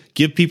it is,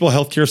 give people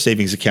healthcare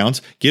savings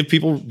accounts, give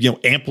people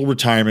ample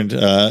retirement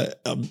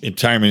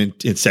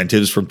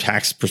incentives from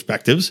tax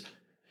perspectives,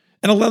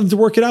 and allow them to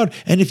work it out.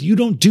 And if you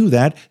don't do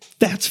that,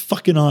 that's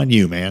fucking on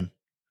you, man.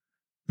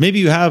 Maybe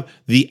you have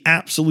the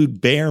absolute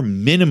bare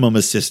minimum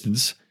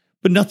assistance,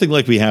 but nothing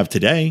like we have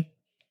today.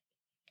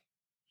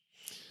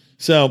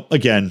 So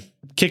again,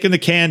 kicking the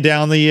can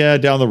down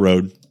the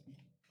road.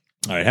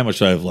 All right, how much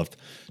do I have left?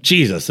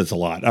 Jesus, that's a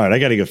lot. All right, I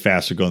got to get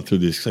faster going through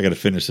this because I got to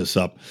finish this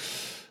up.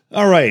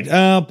 All right,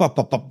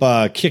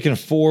 kicking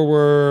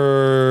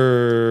forward.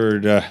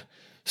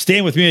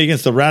 Stand with me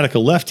against the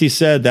radical left, he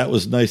said. That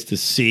was nice to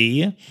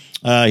see.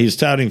 He's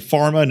touting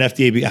pharma and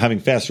FDA having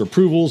faster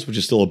approvals, which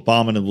is still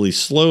abominably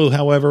slow,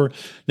 however.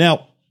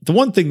 Now, the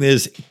one thing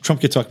is,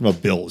 Trump kept talking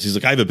about bills. He's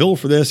like, I have a bill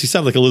for this. He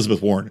sounded like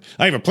Elizabeth Warren.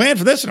 I have a plan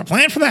for this and a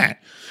plan for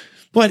that.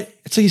 But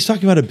it's like he's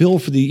talking about a bill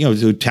for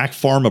to attack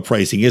pharma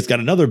pricing. He's got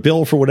another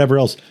bill for whatever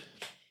else.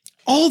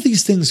 All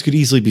these things could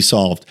easily be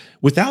solved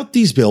without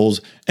these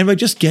bills and by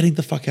just getting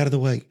the fuck out of the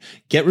way.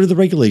 Get rid of the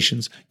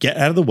regulations, get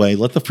out of the way,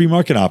 let the free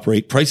market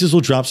operate, prices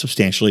will drop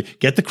substantially,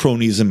 get the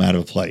cronyism out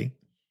of play,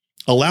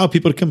 allow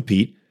people to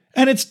compete,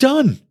 and it's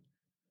done.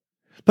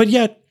 But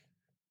yet,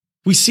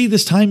 we see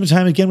this time and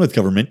time again with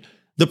government.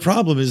 The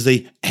problem is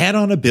they add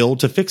on a bill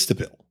to fix the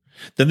bill.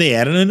 Then they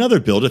add in another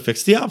bill to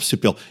fix the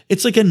opposite bill.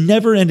 It's like a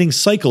never-ending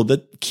cycle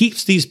that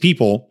keeps these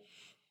people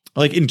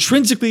like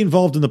intrinsically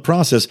involved in the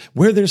process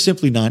where they're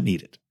simply not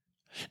needed.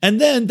 And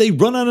then they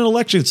run on an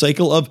election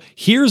cycle of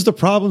here's the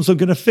problems I'm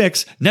going to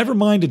fix, never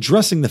mind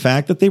addressing the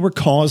fact that they were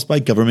caused by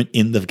government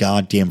in the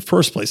goddamn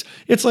first place.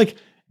 It's like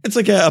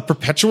a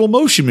perpetual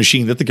motion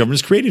machine that the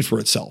government's created for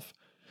itself.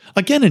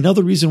 Again,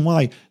 another reason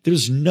why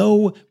there's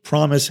no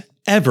promise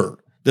ever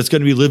that's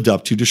going to be lived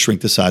up to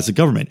shrink the size of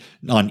government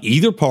on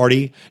either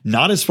party,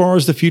 not as far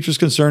as the future is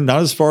concerned,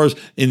 not as far as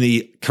in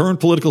the current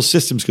political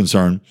system is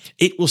concerned.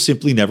 It will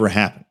simply never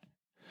happen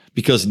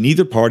because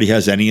neither party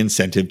has any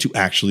incentive to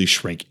actually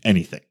shrink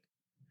anything.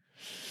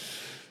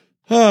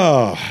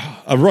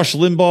 Rush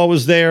Limbaugh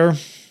was there.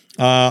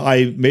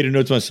 I made a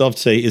note to myself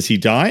to say, is he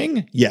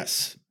dying?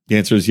 Yes. The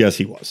answer is yes,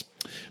 he was.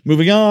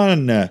 Moving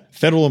on,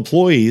 federal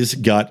employees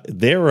got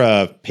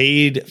their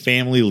paid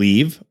family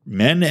leave,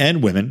 men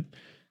and women.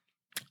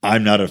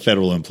 I'm not a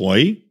federal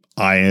employee.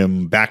 I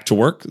am back to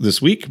work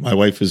this week. My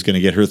wife is going to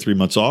get her 3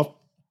 months off.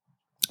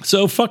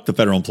 So fuck the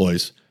federal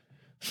employees.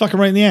 Fuck them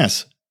right in the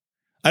ass.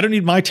 I don't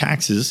need my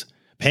taxes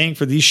paying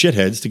for these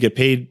shitheads to get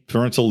paid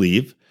parental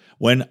leave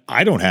when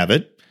I don't have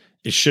it.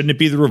 Shouldn't it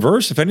be the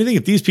reverse? If anything,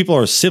 if these people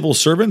are civil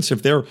servants,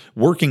 if they're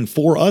working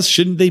for us,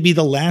 shouldn't they be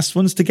the last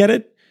ones to get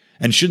it?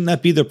 And shouldn't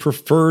that be the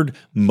preferred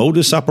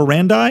modus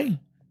operandi?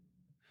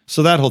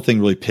 So that whole thing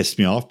really pissed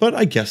me off. But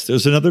I guess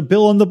there's another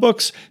bill on the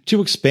books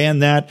to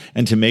expand that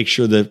and to make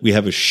sure that we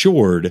have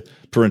assured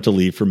parental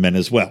leave for men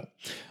as well.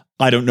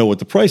 I don't know what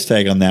the price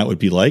tag on that would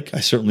be like. I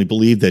certainly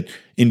believe that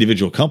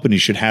individual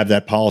companies should have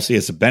that policy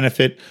as a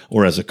benefit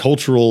or as a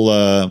cultural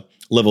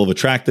level of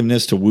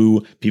attractiveness to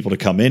woo people to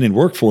come in and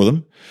work for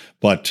them.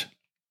 But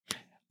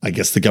I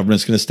guess the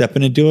government's going to step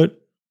in and do it.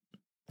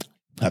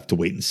 I have to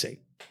wait and see.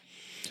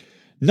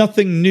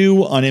 Nothing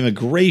new on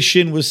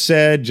immigration was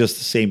said, just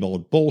the same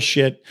old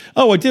bullshit.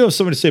 Oh, I do have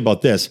something to say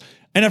about this.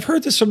 And I've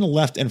heard this from the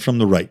left and from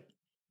the right.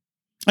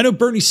 I know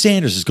Bernie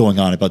Sanders is going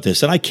on about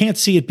this, and I can't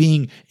see it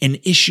being an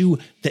issue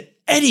that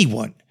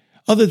anyone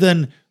other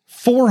than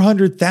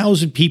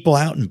 400,000 people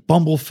out in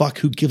bumblefuck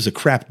who gives a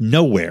crap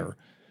nowhere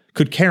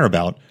could care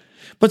about.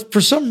 But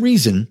for some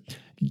reason,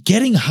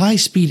 getting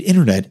high-speed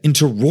internet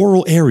into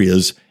rural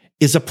areas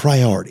is a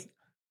priority.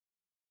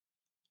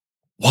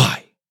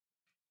 Why?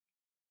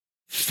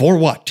 For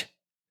what?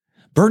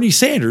 Bernie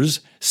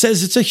Sanders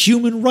says it's a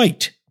human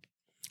right.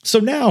 So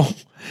now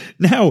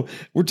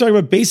we're talking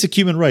about basic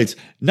human rights.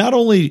 Not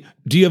only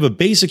do you have a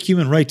basic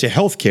human right to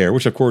health care,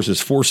 which of course is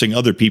forcing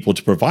other people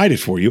to provide it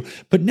for you,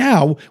 but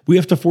now we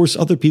have to force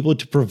other people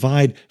to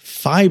provide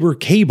fiber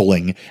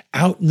cabling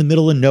out in the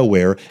middle of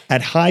nowhere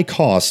at high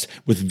cost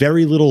with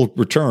very little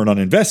return on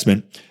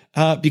investment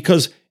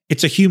because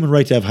it's a human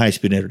right to have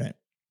high-speed internet.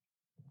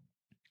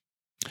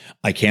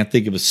 I can't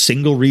think of a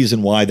single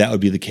reason why that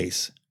would be the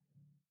case.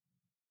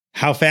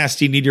 How fast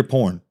do you need your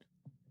porn?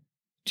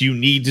 Do you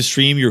need to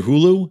stream your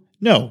Hulu?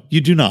 No, you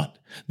do not.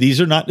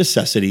 These are not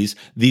necessities.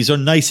 These are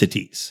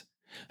niceties.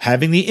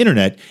 Having the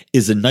internet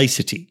is a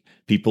nicety.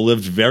 People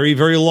lived very,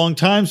 very long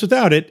times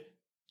without it.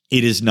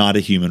 It is not a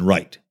human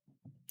right.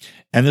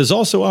 And there's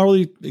also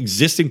already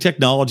existing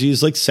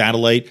technologies like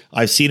satellite.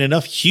 I've seen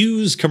enough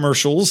Hughes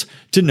commercials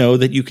to know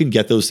that you can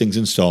get those things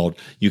installed.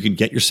 You can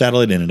get your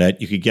satellite internet.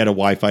 You can get a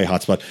Wi-Fi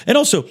hotspot. And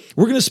also,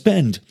 we're going to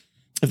spend,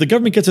 if the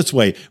government gets its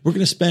way, we're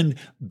going to spend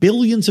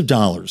billions of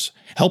dollars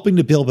helping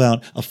to build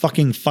out a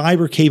fucking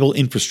fiber cable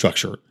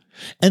infrastructure.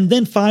 And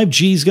then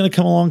 5G is going to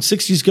come along,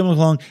 6G is coming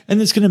along,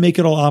 and it's going to make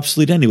it all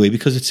obsolete anyway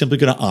because it's simply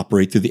going to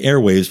operate through the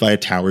airwaves via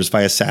towers,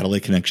 via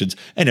satellite connections,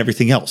 and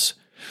everything else.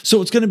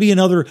 So it's going to be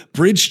another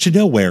bridge to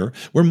nowhere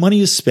where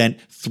money is spent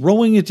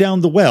throwing it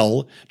down the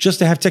well just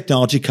to have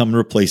technology come and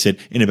replace it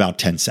in about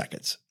 10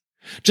 seconds.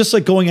 Just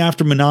like going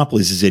after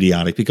monopolies is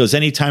idiotic because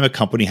anytime a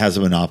company has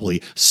a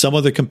monopoly, some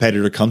other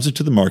competitor comes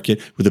into the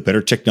market with a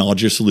better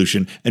technology or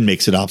solution and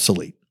makes it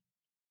obsolete.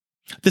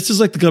 This is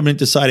like the government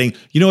deciding,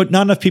 you know what,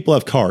 not enough people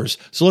have cars,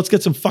 so let's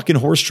get some fucking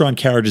horse-drawn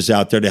carriages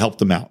out there to help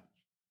them out.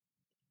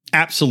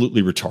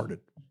 Absolutely retarded.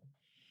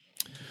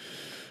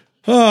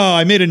 Oh,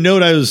 I made a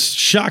note. I was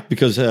shocked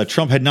because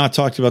Trump had not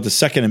talked about the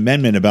Second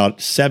Amendment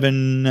about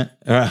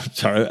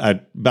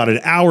about an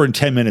hour and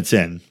 10 minutes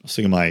in. I was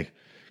thinking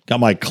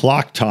got my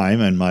clock time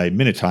and my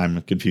minute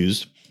time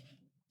confused.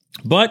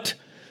 But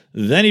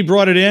then he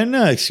brought it in.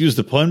 Excuse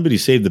the pun, but he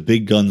saved the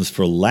big guns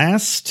for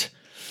last.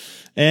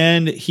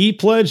 And he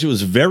pledged, it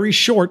was very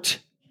short,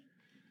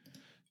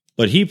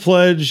 but he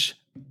pledged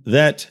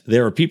that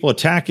there are people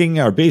attacking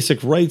our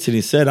basic rights, and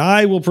he said,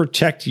 I will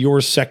protect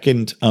your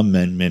Second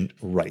Amendment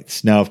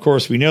rights. Now, of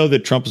course, we know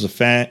that Trump is a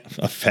fan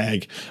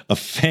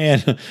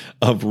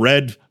of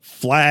red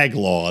flag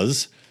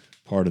laws,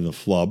 pardon the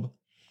flub.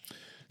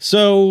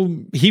 So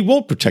he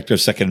won't protect our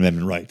Second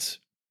Amendment rights.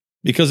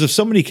 Because if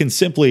somebody can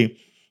simply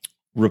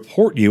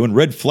report you and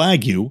red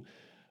flag you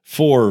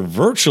for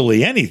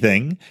virtually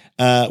anything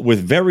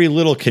with very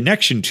little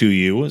connection to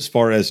you as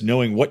far as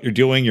knowing what you're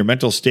doing, your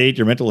mental state,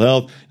 your mental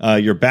health,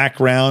 your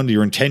background,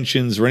 your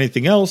intentions, or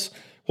anything else,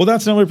 well,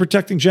 that's not really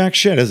protecting jack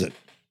shit, is it?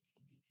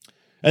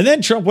 And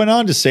then Trump went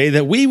on to say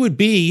that we would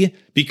be,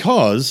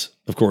 because,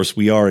 of course,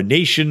 we are a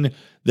nation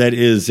that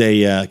is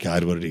a,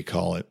 God, what did he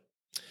call it?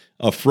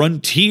 A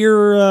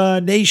frontier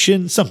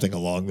nation, something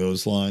along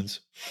those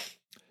lines.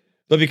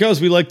 But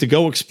because we like to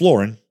go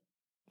exploring,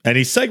 and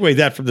he segued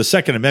that from the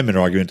Second Amendment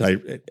argument,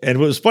 and it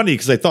was funny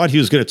because I thought he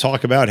was going to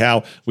talk about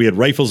how we had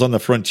rifles on the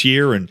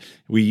frontier and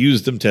we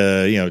used them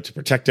to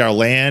protect our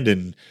land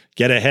and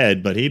get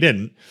ahead, but he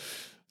didn't.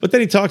 But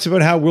then he talks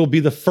about how we'll be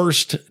the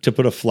first to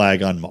put a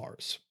flag on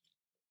Mars.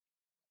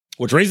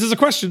 Which raises a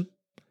question.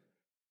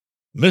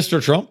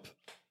 Mr. Trump,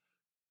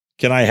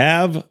 can I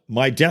have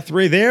my death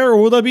ray there, or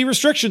will there be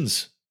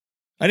restrictions?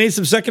 I need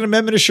some Second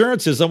Amendment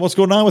assurances on what's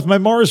going on with my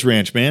Mars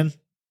ranch, man.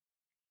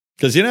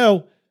 Because,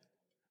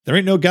 there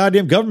ain't no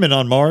goddamn government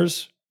on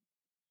Mars.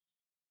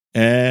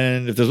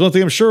 And if there's one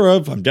thing I'm sure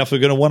of, I'm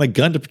definitely going to want a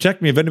gun to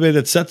protect me of anybody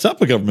that sets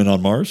up a government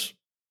on Mars.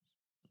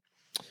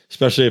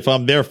 Especially if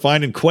I'm there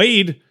finding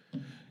Quaid.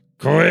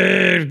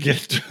 Quaid, get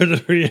to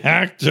the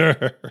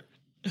reactor.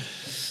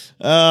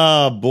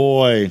 Oh,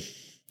 boy.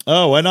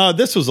 Oh, and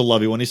this was a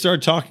lovely one. He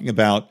started talking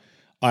about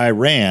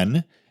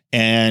Iran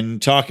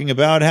and talking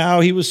about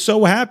how he was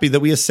so happy that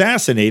we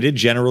assassinated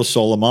General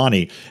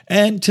Soleimani.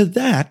 And to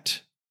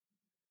that,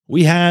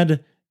 we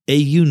had a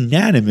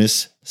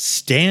unanimous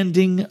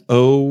standing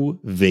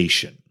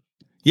ovation.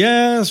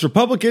 Yes,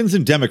 Republicans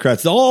and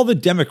Democrats, all the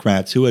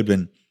Democrats who had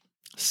been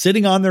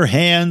sitting on their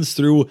hands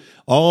through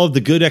all of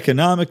the good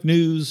economic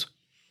news,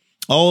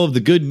 all of the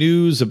good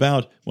news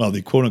about,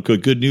 the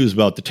quote-unquote good news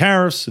about the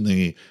tariffs and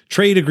the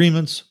trade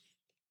agreements,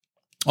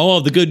 all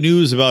of the good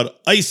news about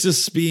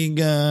ISIS being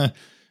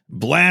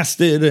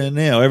blasted and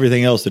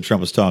everything else that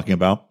Trump was talking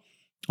about,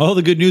 all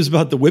the good news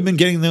about the women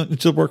getting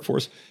into the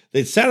workforce.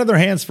 They sat on their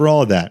hands for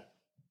all of that.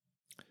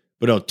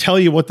 But I'll tell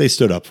you what they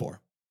stood up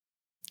for.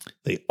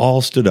 They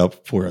all stood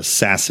up for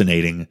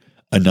assassinating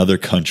another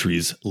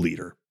country's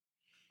leader,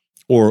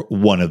 or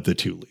one of the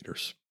two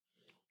leaders.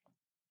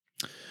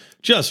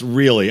 Just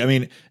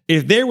really,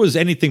 if there was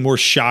anything more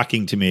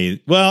shocking to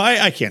me,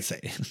 I can't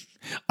say.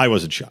 I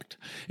wasn't shocked.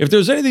 If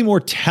there's anything more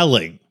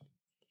telling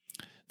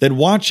than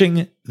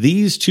watching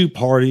these two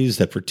parties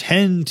that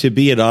pretend to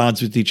be at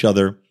odds with each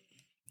other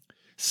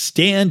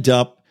stand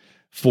up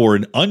for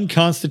an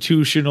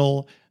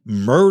unconstitutional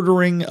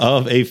murdering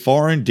of a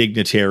foreign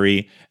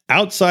dignitary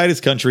outside his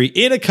country,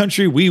 in a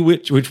country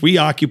which we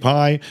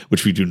occupy,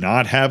 which we do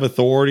not have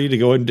authority to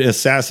go and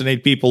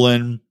assassinate people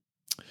in,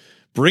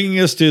 bringing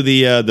us to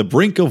the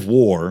brink of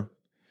war,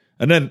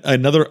 and then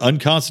another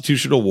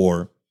unconstitutional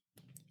war.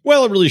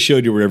 Well, it really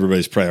showed you where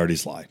everybody's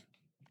priorities lie.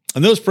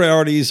 And those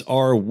priorities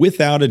are,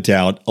 without a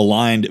doubt,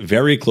 aligned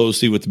very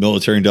closely with the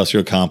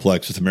military-industrial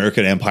complex, with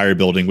American empire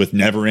building, with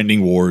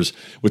never-ending wars,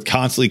 with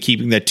constantly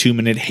keeping that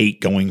 2-minute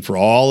hate going for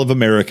all of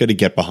America to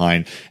get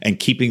behind, and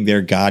keeping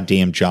their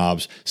goddamn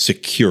jobs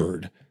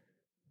secured,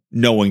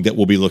 knowing that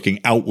we'll be looking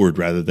outward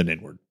rather than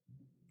inward.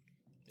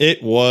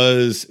 It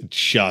was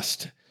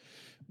just,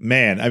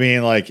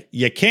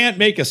 you can't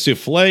make a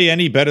souffle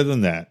any better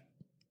than that.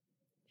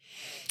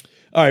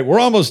 All right, we're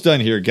almost done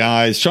here,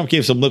 guys. Trump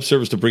gave some lip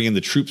service to bringing the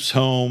troops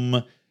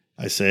home.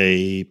 I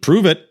say,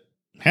 prove it.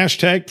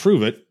 Hashtag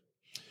prove it.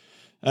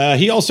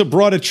 He also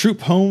brought a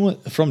troop home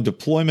from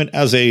deployment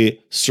as a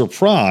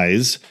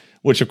surprise,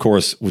 which, of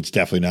course, was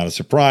definitely not a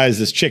surprise.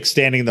 This chick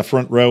standing in the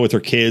front row with her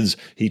kids.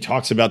 He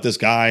talks about this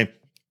guy,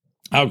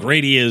 how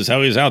great he is,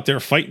 how he's out there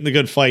fighting the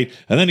good fight.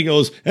 And then he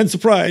goes, and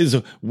surprise,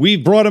 we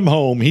brought him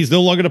home. He's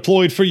no longer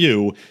deployed for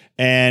you.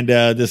 And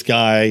this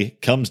guy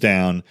comes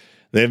down.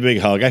 They have a big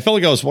hug. I felt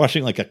like I was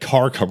watching like a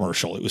car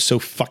commercial. It was so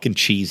fucking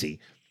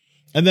cheesy.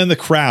 And then the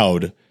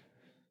crowd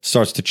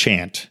starts to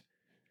chant,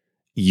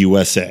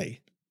 USA,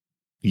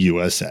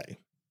 USA,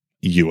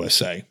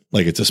 USA,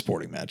 like it's a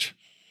sporting match.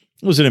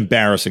 It was an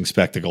embarrassing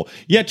spectacle.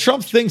 Yet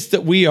Trump thinks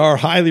that we are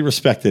highly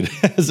respected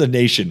as a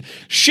nation.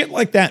 Shit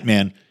like that,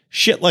 man.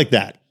 Shit like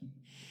that.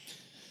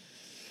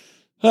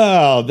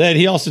 Oh, then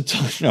he also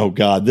oh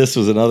God, this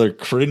was another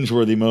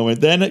cringeworthy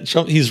moment. Then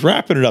Trump, he's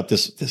wrapping it up.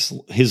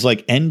 His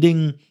like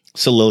ending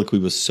soliloquy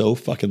was so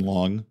fucking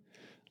long.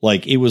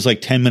 Like it was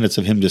like 10 minutes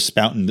of him just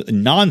spouting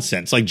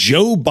nonsense, like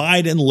Joe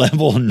Biden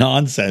level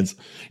nonsense.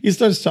 He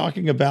starts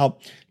talking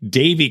about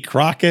Davy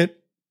Crockett.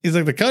 He's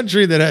like, the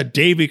country that had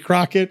Davy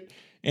Crockett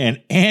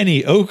and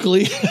Annie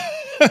Oakley.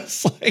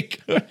 It's like,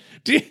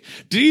 do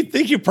you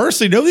think you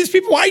personally know these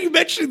people? Why are you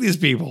mentioning these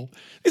people?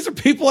 These are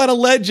people at a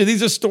legend.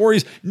 These are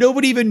stories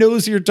nobody even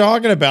knows who you're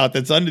talking about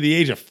that's under the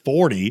age of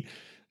 40.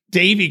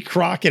 Davy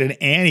Crockett and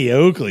Annie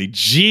Oakley.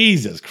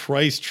 Jesus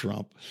Christ,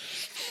 Trump.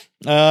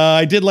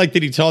 I did like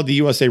that he called the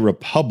USA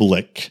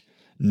republic,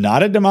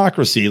 not a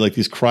democracy like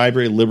these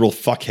crybaby liberal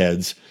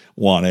fuckheads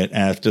want it.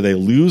 After they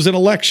lose an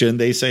election,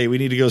 they say we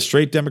need to go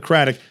straight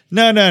Democratic.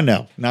 No,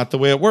 not the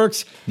way it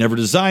works. Never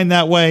designed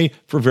that way,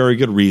 for very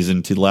good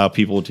reason, to allow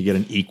people to get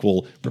an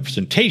equal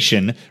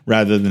representation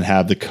rather than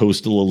have the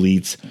coastal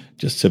elites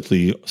just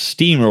simply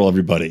steamroll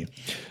everybody.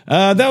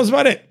 That was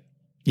about it.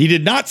 He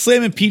did not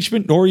slam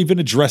impeachment nor even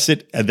address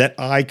it that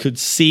I could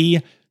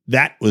see.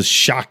 That was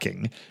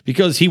shocking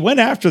because he went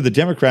after the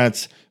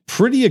Democrats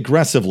pretty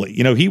aggressively.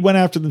 He went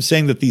after them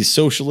saying that these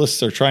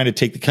socialists are trying to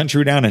take the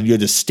country down and you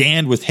had to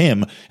stand with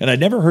him. And I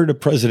never heard a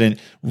president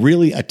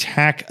really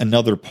attack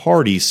another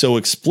party so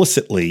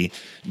explicitly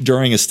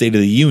during a State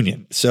of the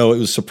Union. So it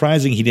was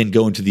surprising he didn't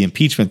go into the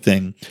impeachment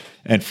thing.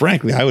 And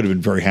frankly, I would have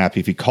been very happy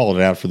if he called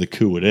it out for the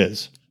coup it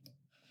is.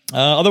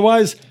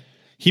 Otherwise,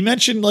 he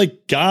mentioned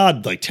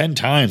God 10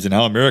 times and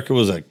how America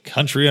was a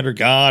country under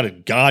God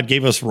and God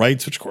gave us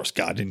rights, which of course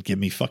God didn't give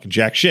me fucking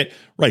jack shit.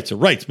 Rights are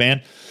rights,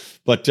 man.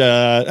 But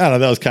I don't know,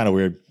 that was kind of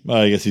weird.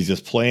 I guess he's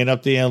just playing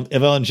up the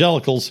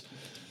evangelicals.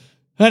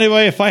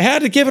 Anyway, if I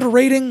had to give it a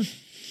rating,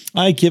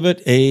 I give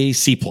it a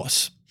C+.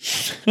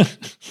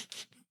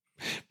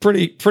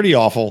 Pretty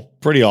awful.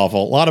 Pretty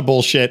awful. A lot of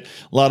bullshit.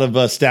 A lot of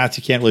stats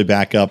you can't really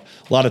back up.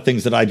 A lot of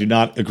things that I do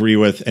not agree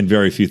with and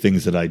very few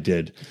things that I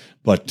did.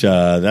 But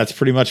that's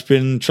pretty much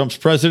been Trump's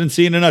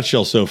presidency in a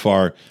nutshell so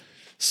far.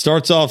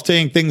 Starts off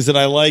saying things that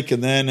I like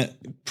and then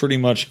pretty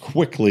much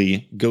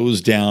quickly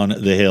goes down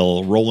the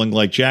hill, rolling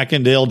like Jack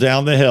and Dale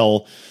down the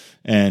hill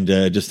and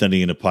just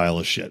ending in a pile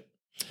of shit.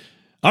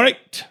 All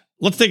right,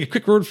 let's take a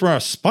quick word from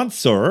our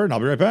sponsor and I'll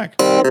be right back.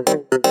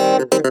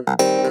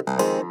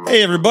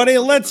 Hey, everybody,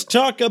 let's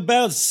talk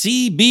about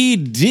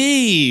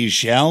CBD,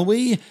 shall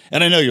we?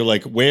 And I know you're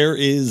like, where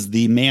is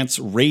the Mance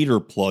Raider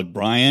plug,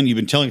 Brian? You've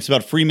been telling us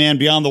about Free Man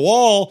Beyond the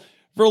Wall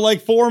for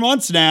 4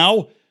 months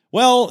now.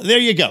 Well, there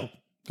you go.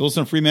 Go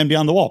listen to Free Man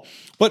Beyond the Wall.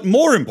 But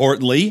more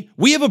importantly,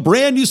 we have a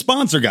brand new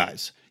sponsor,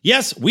 guys.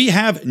 Yes, we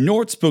have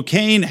North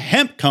Spokane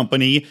Hemp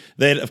Company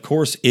that, of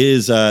course,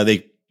 is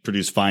they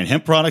produce fine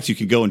hemp products. You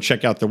can go and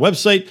check out their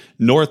website,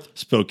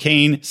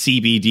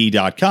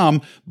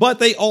 northspokanecbd.com, but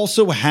they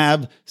also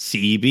have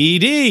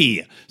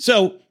CBD.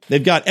 So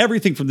they've got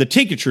everything from the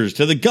tinctures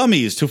to the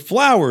gummies to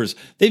flowers.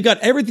 They've got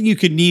everything you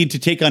could need to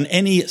take on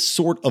any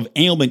sort of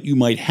ailment you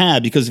might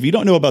have, because if you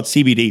don't know about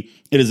CBD,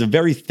 it is a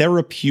very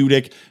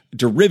therapeutic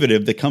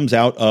derivative that comes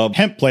out of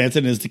hemp plants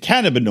and is the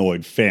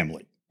cannabinoid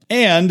family.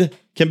 And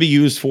can be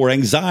used for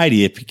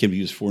anxiety. It can be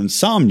used for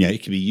insomnia.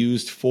 It can be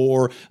used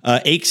for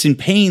aches and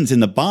pains in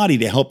the body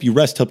to help you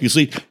rest, help you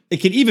sleep. It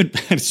can even,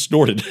 I've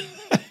snorted.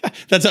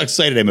 That's how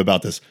excited I am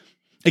about this.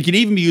 It can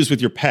even be used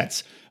with your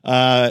pets.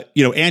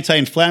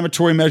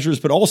 Anti-inflammatory measures,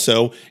 but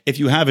also if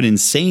you have an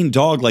insane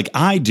dog like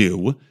I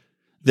do,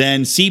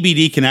 then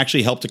CBD can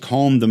actually help to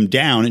calm them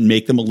down and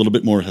make them a little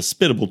bit more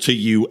hospitable to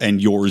you and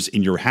yours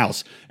in your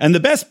house. And the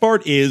best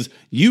part is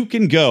you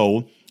can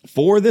go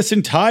for this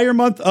entire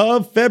month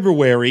of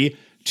February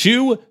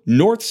to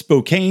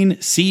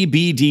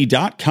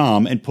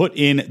northspokanecbd.com and put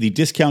in the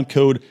discount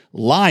code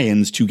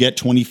LIONS to get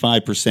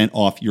 25%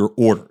 off your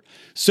order.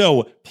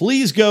 So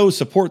please go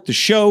support the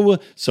show,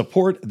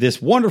 support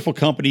this wonderful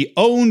company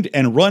owned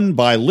and run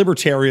by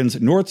libertarians,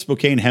 North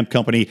Spokane Hemp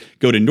Company.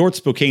 Go to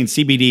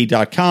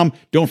northspokanecbd.com.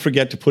 Don't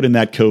forget to put in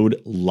that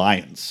code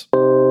LIONS.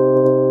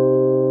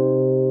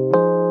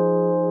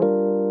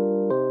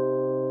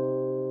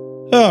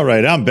 All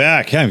right, I'm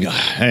back.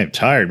 I'm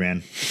tired,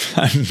 man.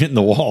 I'm hitting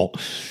the wall.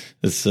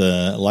 This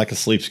lack of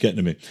sleep's getting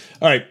to me.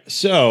 All right,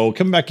 so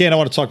coming back in, I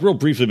want to talk real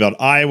briefly about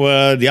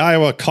Iowa, the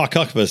Iowa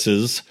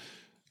caucuses.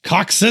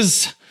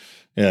 Coxes?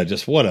 Yeah,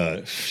 just what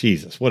a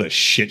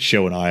shit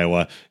show in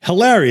Iowa.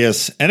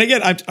 Hilarious. And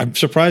again, I'm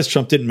surprised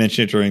Trump didn't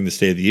mention it during the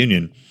State of the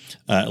Union,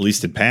 at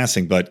least in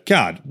passing. But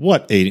God,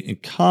 what an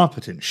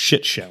incompetent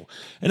shit show.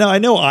 And now I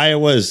know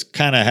Iowa's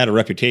kind of had a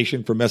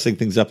reputation for messing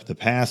things up in the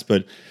past,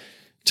 but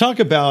talk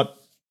about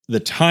the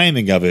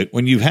timing of it.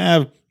 When you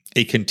have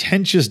a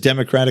contentious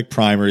Democratic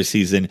primary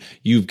season,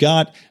 you've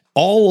got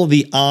all of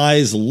the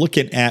eyes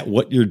looking at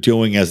what you're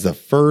doing as the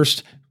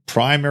first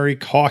primary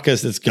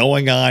caucus that's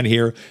going on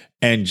here,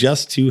 and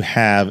just to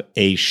have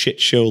a shit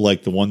show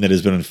like the one that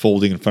has been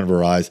unfolding in front of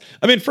our eyes.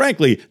 I mean,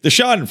 frankly, the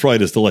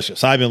Schadenfreude is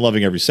delicious. I've been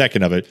loving every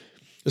second of it,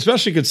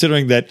 especially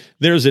considering that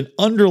there's an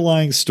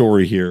underlying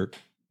story here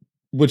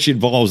which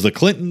involves the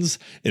Clintons,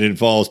 it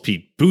involves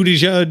Pete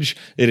Buttigieg,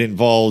 it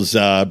involves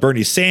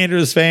Bernie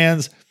Sanders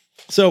fans.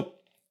 So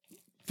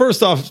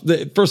first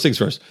things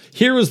first,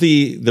 here was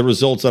the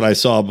results that I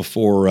saw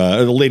before,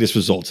 the latest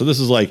results. So this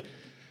is not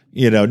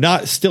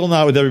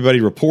with everybody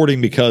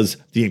reporting because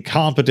the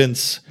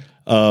incompetence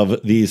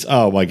of these.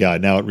 Oh my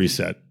God, now it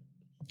reset.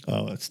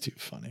 Oh, that's too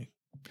funny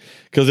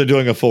because they're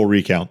doing a full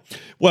recount.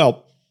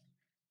 Well,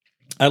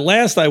 at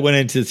last I went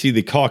in to see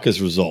the caucus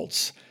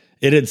results.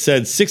 It had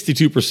said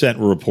 62%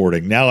 were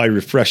reporting. Now I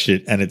refreshed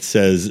it and it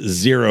says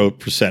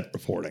 0%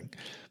 reporting.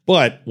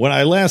 But when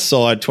I last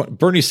saw it,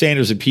 Bernie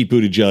Sanders and Pete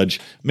Buttigieg,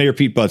 Mayor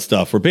Pete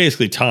Buttigieg, were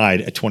basically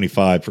tied at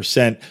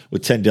 25%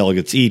 with 10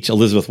 delegates each.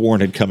 Elizabeth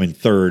Warren had come in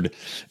third,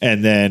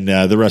 and then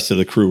the rest of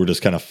the crew were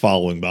just kind of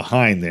following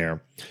behind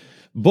there.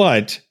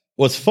 But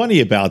what's funny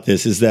about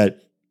this is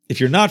that if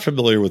you're not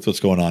familiar with what's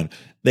going on,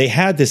 they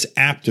had this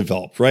app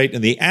developed, right?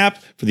 And the app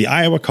for the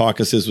Iowa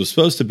caucuses was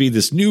supposed to be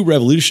this new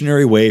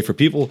revolutionary way for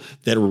people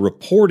that are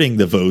reporting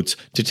the votes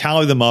to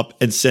tally them up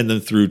and send them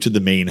through to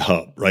the main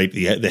hub, right?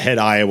 The head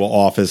Iowa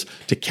office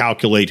to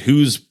calculate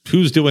who's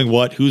doing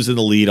what, who's in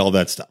the lead, all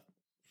that stuff.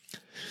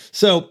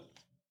 So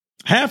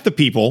half the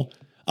people,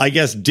 I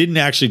guess, didn't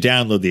actually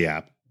download the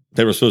app.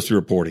 They were supposed to be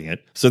reporting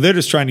it. So they're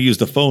just trying to use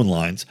the phone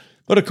lines.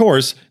 But of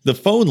course, the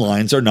phone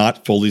lines are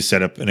not fully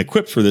set up and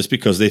equipped for this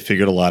because they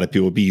figured a lot of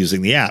people would be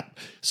using the app.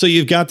 So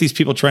you've got these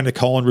people trying to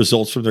call in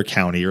results from their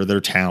county or their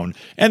town,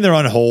 and they're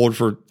on hold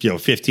for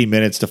 15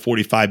 minutes to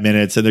 45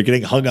 minutes, and they're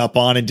getting hung up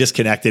on and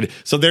disconnected.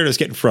 So they're just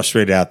getting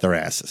frustrated out their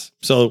asses.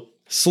 So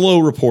slow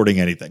reporting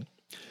anything.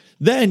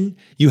 Then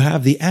you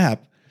have the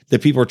app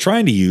that people are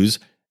trying to use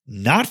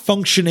not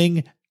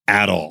functioning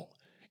at all.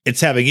 It's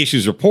having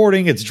issues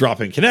reporting. It's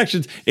dropping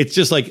connections. It's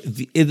just like,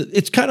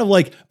 it's kind of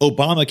like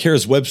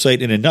Obamacare's website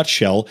in a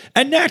nutshell.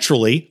 And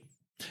naturally,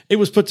 it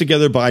was put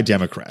together by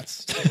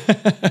Democrats.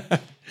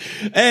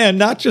 And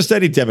not just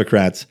any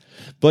Democrats,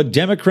 but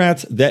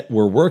Democrats that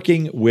were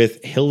working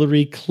with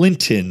Hillary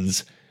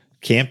Clinton's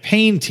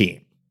campaign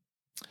team.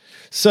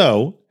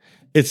 So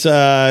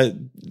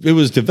it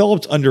was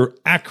developed under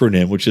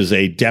Acronym, which is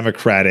a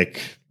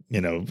Democratic,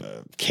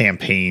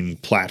 campaign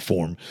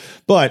platform.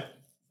 But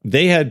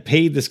they had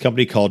paid this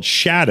company called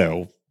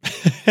Shadow,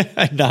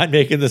 I'm not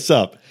making this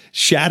up,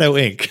 Shadow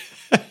Inc.,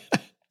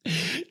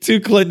 to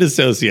Clinton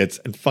associates,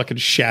 and fucking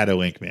Shadow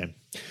Inc., man.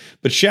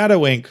 But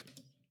Shadow Inc.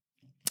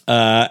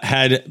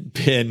 Had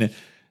been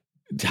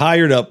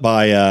hired up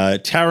by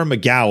Tara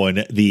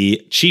McGowan,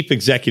 the chief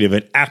executive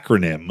at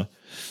Acronym,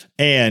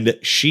 and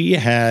she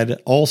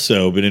had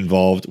also been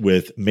involved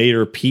with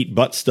Mayor Pete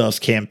Buttigieg's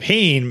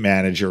campaign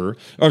manager.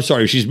 Or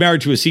sorry, she's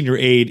married to a senior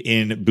aide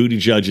in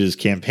Buttigieg's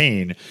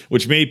campaign,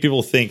 which made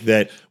people think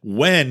that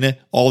when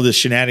all this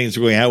shenanigans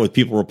were going out with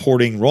people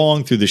reporting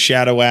wrong through the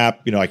Shadow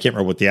app, I can't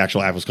remember what the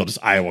actual app was called, this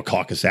Iowa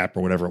Caucus app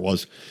or whatever it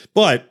was.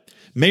 But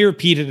Mayor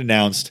Pete had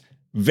announced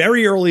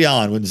very early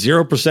on, when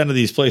 0% of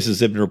these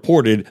places had been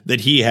reported, that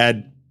he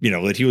had,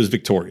 that he was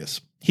victorious.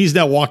 He's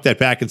now walked that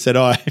back and said,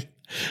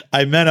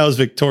 I meant I was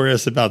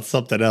victorious about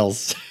something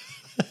else.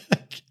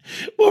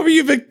 What were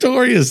you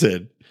victorious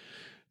in?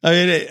 I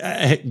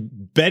mean,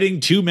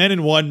 betting two men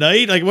in one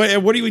night? Like, what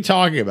are we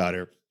talking about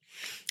here?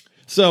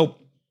 So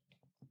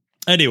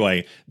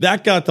anyway,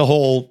 that got the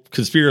whole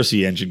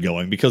conspiracy engine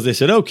going because they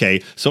said,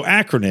 okay, so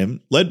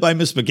Acronym, led by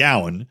Miss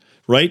McGowan,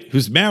 right,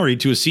 who's married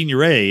to a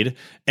senior aide,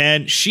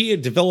 and she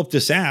had developed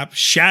this app,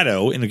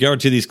 Shadow, in regard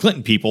to these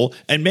Clinton people,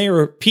 and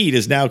Mayor Pete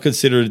is now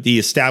considered the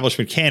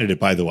establishment candidate,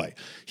 by the way.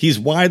 He's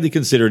widely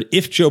considered,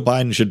 if Joe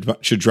Biden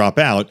should drop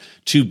out,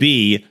 to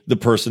be the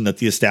person that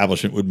the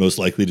establishment would most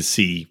likely to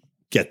see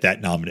get that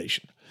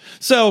nomination.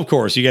 So, of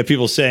course, you get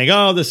people saying,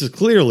 this is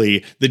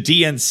clearly the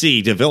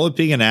DNC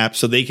developing an app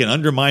so they can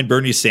undermine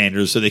Bernie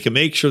Sanders, so they can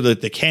make sure that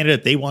the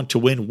candidate they want to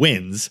win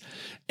wins.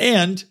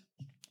 And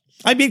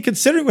I mean,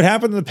 considering what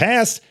happened in the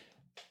past,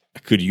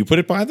 could you put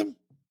it by them?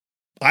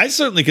 I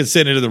certainly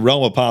consider it in the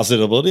realm of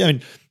possibility. I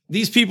mean,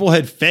 these people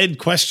had fed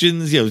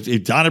questions,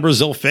 Donna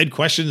Brazile fed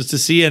questions to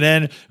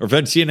CNN or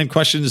fed CNN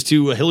questions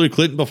to Hillary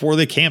Clinton before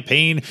the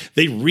campaign.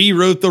 They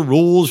rewrote the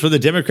rules for the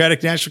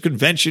Democratic National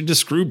Convention to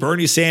screw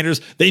Bernie Sanders.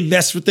 They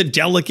messed with the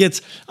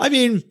delegates. I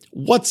mean,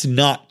 what's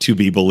not to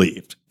be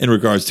believed in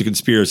regards to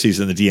conspiracies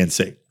in the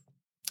DNC?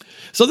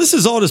 So this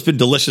has all just been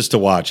delicious to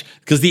watch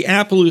because the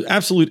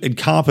absolute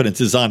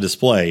incompetence is on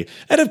display.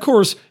 And of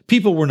course,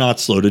 people were not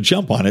slow to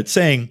jump on it,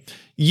 saying,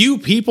 you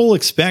people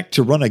expect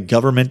to run a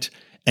government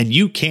and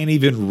you can't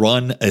even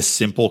run a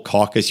simple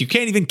caucus. You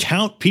can't even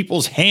count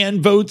people's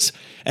hand votes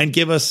and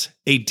give us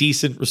a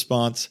decent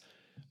response.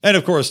 And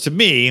of course, to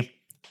me,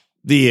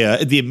 the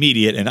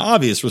immediate and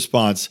obvious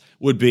response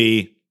would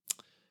be,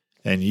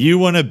 and you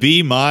want to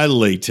be my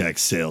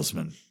latex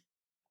salesman.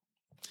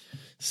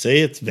 Say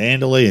it's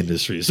Vandelay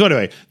Industries. So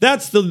anyway,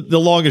 that's the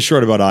long and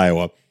short about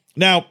Iowa.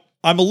 Now,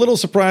 I'm a little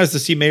surprised to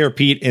see Mayor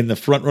Pete in the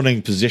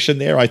front-running position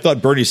there. I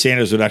thought Bernie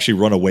Sanders would actually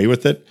run away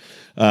with it.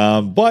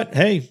 But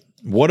hey,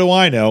 what do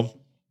I know?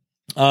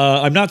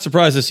 I'm not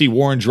surprised to see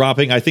Warren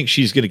dropping. I think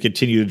she's going to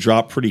continue to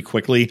drop pretty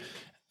quickly.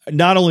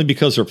 Not only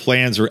because her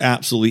plans are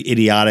absolutely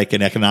idiotic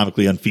and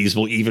economically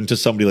unfeasible, even to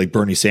somebody like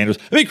Bernie Sanders.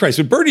 I mean, Christ,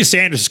 when Bernie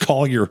Sanders is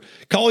calling your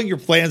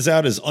plans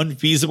out as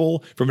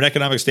unfeasible from an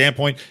economic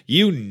standpoint,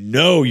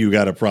 you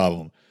got a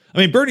problem. I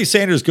mean, Bernie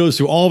Sanders goes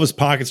through all of his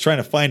pockets trying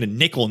to find a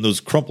nickel in those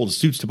crumpled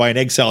suits to buy an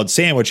egg salad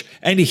sandwich,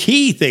 and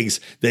he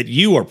thinks that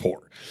you are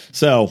poor.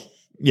 So,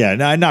 yeah,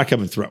 not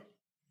coming through.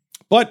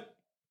 But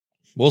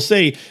we'll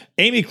say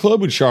Amy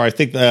Klobuchar, I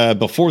think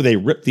before they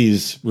ripped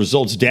these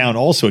results down,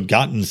 also had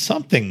gotten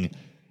something.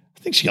 I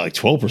think she got like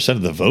 12%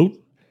 of the vote,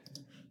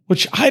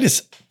 which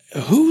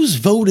who's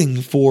voting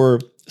for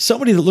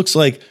somebody that looks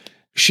like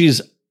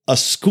she's a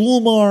school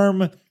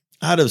marm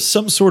out of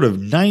some sort of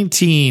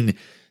 1950s,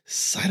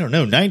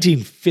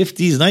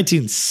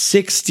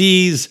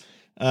 1960s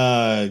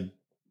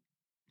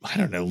I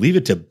don't know, Leave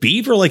It to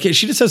Beaver. Like,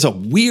 she just has a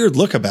weird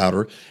look about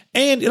her.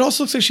 And it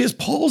also looks like she has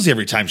palsy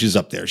every time she's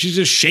up there. She's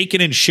just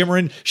shaking and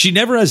shimmering. She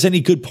never has any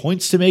good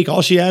points to make.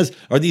 All she has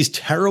are these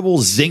terrible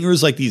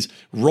zingers, like these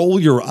roll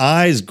your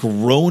eyes,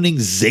 groaning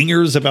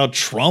zingers about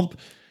Trump.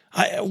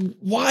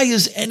 Why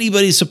is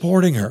anybody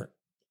supporting her?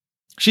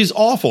 She's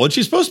awful. And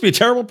she's supposed to be a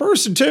terrible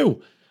person,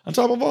 too, on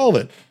top of all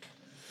of it.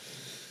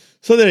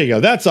 So there you go.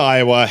 That's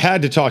Iowa. I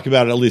had to talk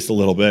about it at least a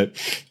little bit.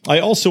 I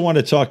also want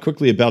to talk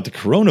quickly about the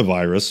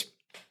coronavirus.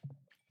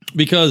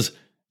 Because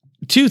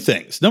two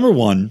things. Number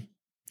one,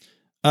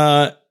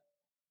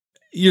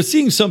 you're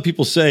seeing some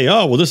people say,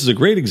 oh, well, this is a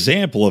great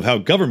example of how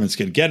governments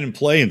can get in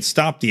play and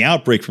stop the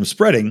outbreak from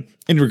spreading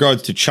in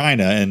regards to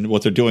China and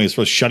what they're doing as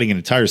far as shutting an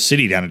entire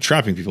city down and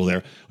trapping people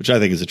there, which I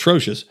think is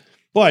atrocious.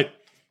 But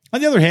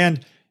on the other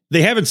hand,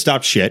 they haven't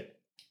stopped shit.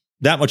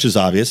 That much is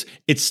obvious.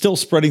 It's still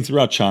spreading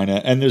throughout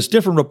China. And there's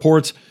different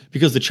reports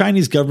because the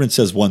Chinese government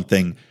says one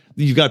thing.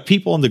 You've got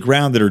people on the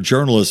ground that are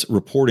journalists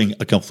reporting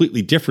a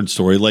completely different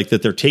story, like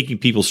that they're taking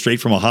people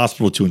straight from a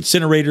hospital to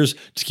incinerators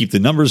to keep the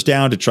numbers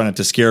down, to try not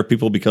to scare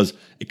people because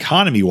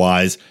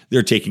economy-wise,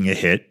 they're taking a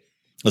hit.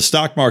 The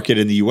stock market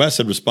in the U.S.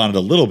 had responded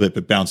a little bit,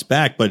 but bounced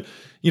back. But,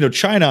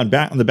 China on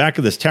the back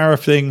of this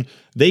tariff thing,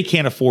 they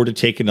can't afford to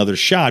take another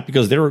shot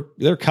because their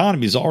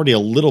economy is already a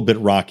little bit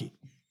rocky.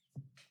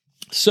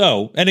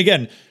 So, and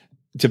again,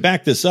 to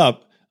back this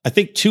up, I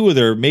think 2 of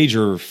their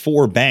major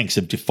 4 banks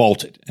have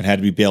defaulted and had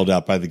to be bailed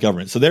out by the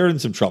government. So they're in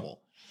some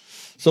trouble.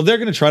 So they're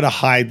going to try to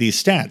hide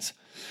these stats.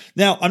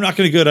 Now, I'm not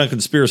going to go down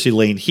conspiracy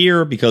lane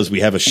here because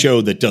we have a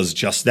show that does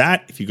just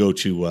that. If you go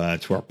to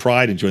our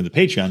Pride and join the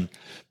Patreon.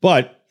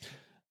 But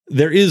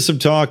there is some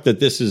talk that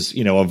this is,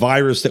 a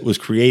virus that was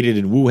created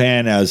in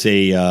Wuhan as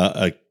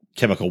a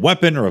chemical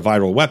weapon or a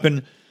viral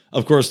weapon.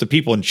 Of course, the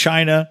people in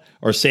China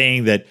are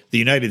saying that the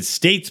United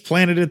States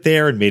planted it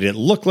there and made it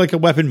look like a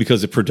weapon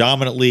because it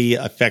predominantly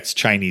affects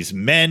Chinese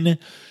men.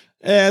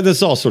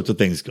 There's all sorts of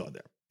things going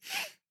there.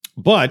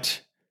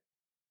 But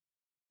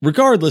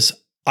regardless,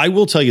 I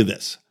will tell you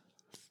this.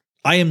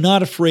 I am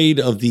not afraid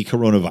of the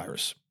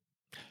coronavirus.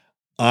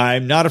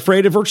 I'm not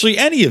afraid of virtually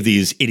any of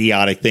these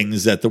idiotic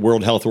things that the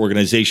World Health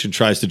Organization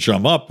tries to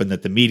drum up and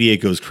that the media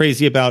goes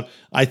crazy about.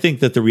 I think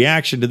that the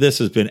reaction to this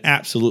has been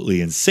absolutely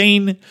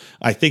insane.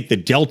 I think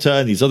that Delta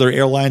and these other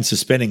airlines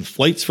suspending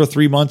flights for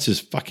 3 months is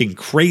fucking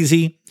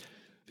crazy.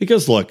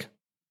 Because look,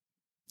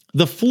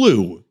 the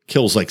flu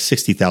kills like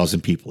 60,000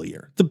 people a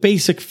year. The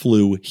basic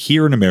flu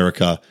here in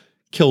America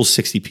kills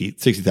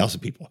 60,000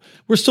 people.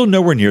 We're still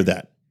nowhere near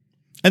that.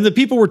 And the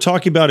people we're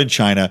talking about in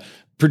China,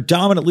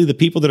 predominantly the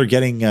people that are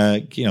getting,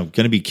 going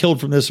to be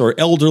killed from this are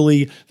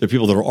elderly. They're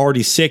people that are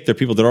already sick. They're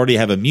people that already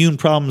have immune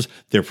problems.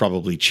 They're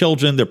probably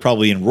children. They're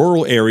probably in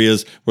rural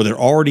areas where they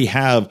already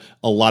have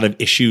a lot of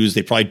issues.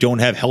 They probably don't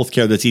have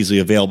healthcare that's easily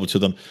available to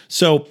them.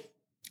 So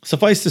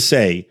suffice to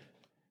say,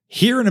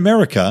 here in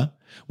America,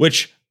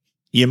 which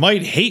you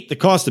might hate the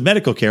cost of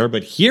medical care,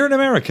 but here in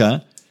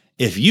America,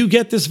 if you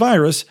get this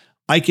virus,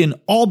 I can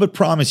all but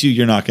promise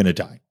you're not going to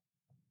die.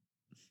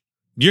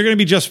 You're going to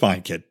be just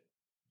fine, kid.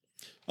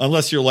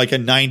 Unless you're like a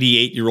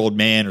 98-year-old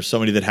man or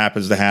somebody that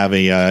happens to have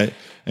a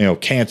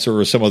cancer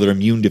or some other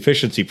immune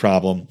deficiency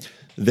problem,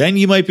 then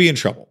you might be in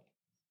trouble.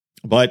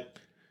 But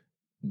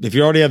if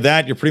you already have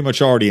that, you're pretty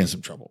much already in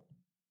some trouble.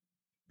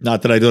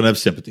 Not that I don't have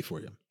sympathy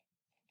for you.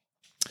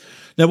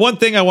 Now, one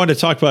thing I wanted to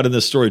talk about in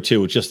this story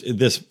too, which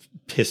this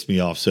pissed me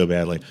off so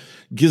badly.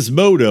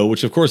 Gizmodo,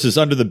 which of course is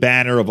under the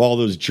banner of all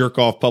those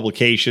jerk-off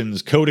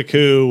publications,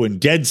 Kotaku and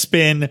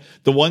Deadspin,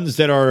 the ones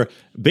that are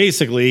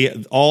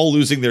basically all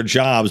losing their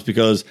jobs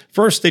because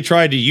first they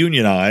tried to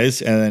unionize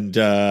and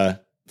the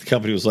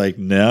company was like,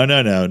 no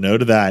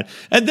to that.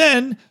 And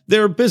then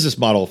their business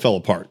model fell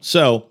apart.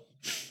 So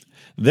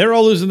they're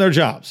all losing their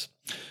jobs.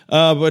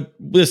 But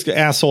this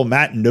asshole,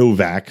 Matt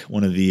Novak,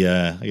 one of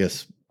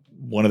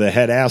the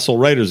head asshole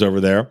writers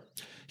over there,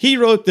 he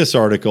wrote this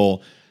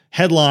article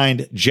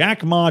headlined,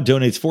 Jack Ma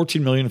donates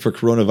 $14 million for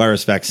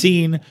coronavirus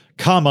vaccine,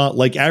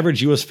 like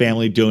average U.S.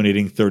 family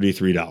donating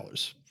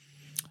 $33.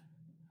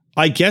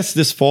 I guess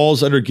this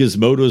falls under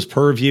Gizmodo's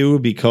purview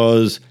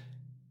because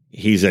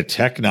he's a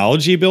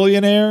technology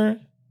billionaire.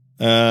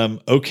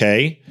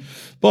 Okay.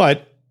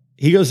 But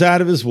he goes out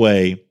of his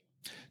way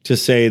to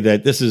say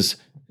that this is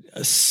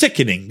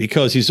sickening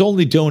because he's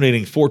only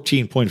donating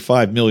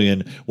 $14.5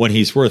 million when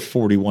he's worth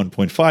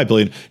 $41.5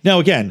 billion. Now,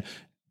 again,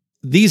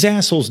 these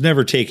assholes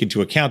never take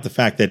into account the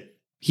fact that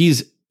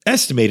he's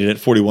estimated at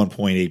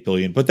 $41.8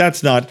 billion, but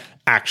that's not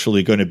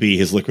actually going to be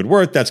his liquid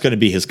worth. That's going to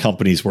be his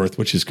company's worth,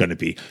 which is going to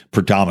be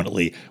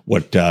predominantly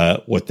what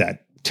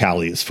that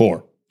tally is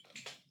for.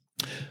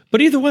 But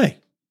either way,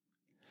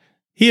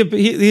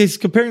 he's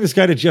comparing this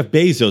guy to Jeff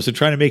Bezos and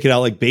trying to make it out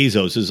like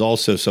Bezos is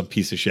also some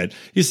piece of shit.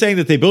 He's saying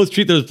that they both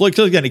treat their employees,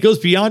 again, it goes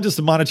beyond just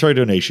the monetary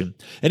donation.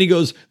 And he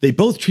goes, they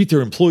both treat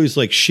their employees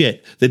like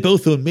shit. They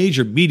both own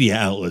major media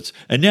outlets.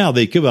 And now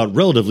they give out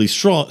relatively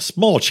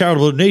small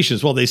charitable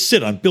donations while they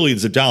sit on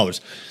billions of dollars.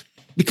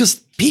 Because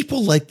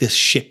people like this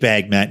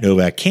shitbag Matt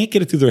Novak can't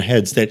get it through their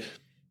heads that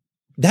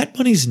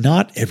money's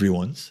not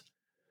everyone's.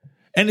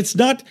 And it's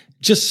not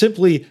just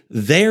simply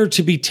there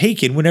to be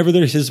taken whenever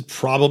there is a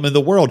problem in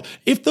the world.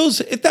 If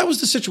that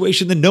was the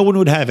situation, then no one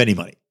would have any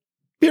money,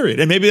 period.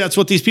 And maybe that's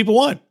what these people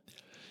want.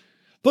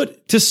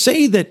 But to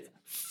say that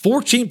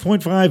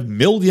 $14.5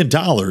 million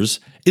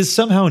is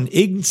somehow an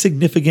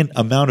insignificant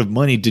amount of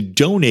money to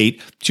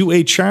donate to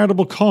a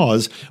charitable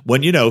cause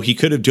when, he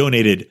could have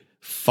donated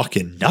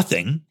fucking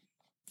nothing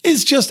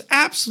is just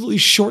absolutely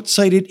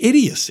short-sighted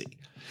idiocy.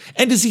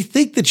 And does he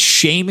think that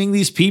shaming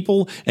these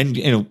people and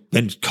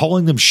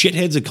calling them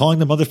shitheads and calling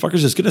them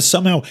motherfuckers is going to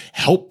somehow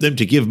help them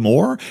to give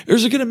more? Or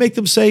is it going to make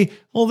them say,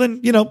 well,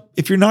 then,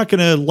 if you're not going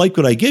to like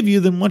what I give you,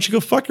 then why don't you go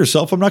fuck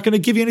yourself? I'm not going to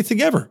give you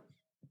anything ever.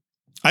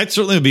 I'd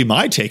certainly be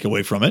my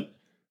takeaway from it.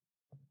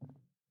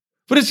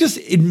 But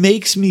it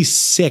makes me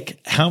sick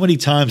how many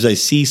times I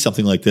see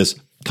something like this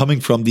coming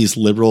from these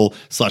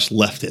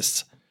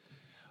liberal/leftists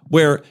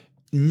where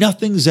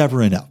nothing's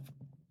ever enough.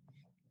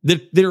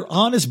 Their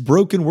honest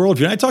broken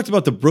worldview. And I talked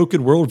about the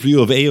broken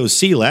worldview of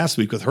AOC last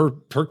week with her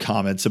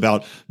comments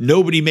about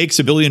nobody makes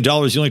 $1 billion,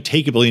 you only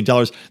take $1 billion.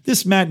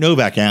 This Matt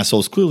Novak asshole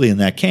is clearly in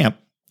that camp,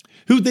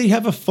 who they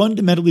have a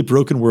fundamentally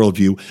broken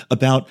worldview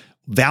about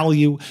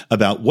value,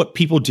 about what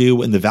people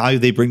do and the value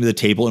they bring to the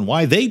table and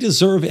why they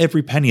deserve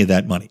every penny of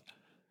that money.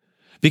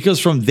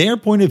 Because from their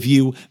point of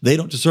view, they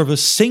don't deserve a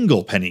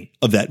single penny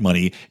of that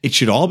money. It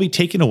should all be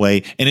taken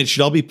away and it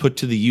should all be put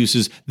to the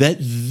uses that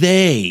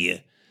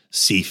they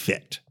see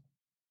fit.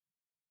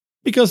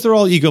 Because they're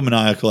all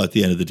egomaniacal at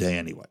the end of the day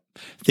anyway,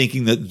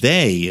 thinking that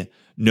they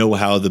know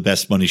how the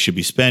best money should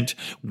be spent,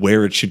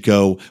 where it should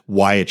go,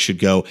 why it should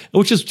go,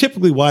 which is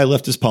typically why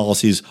leftist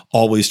policies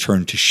always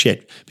turn to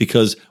shit.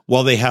 Because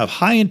while they have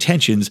high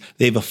intentions,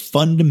 they have a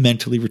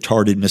fundamentally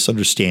retarded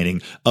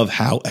misunderstanding of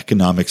how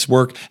economics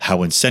work,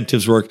 how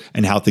incentives work,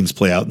 and how things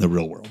play out in the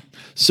real world.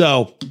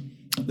 So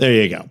there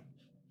you go.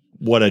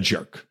 What a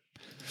jerk.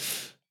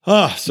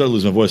 Started to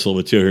lose my voice a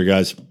little bit too here,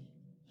 guys.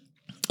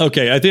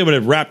 Okay, I think I'm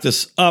going to wrap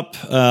this up.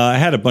 I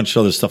had a bunch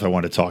of other stuff I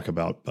wanted to talk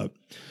about, but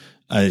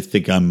I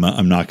think I'm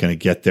not going to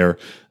get there.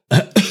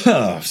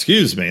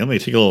 Excuse me. Let me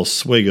take a little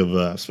swig of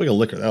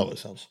liquor. That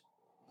always helps.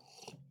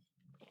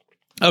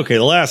 Okay,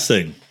 the last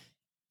thing.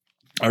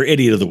 Our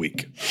idiot of the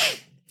week.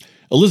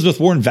 Elizabeth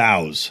Warren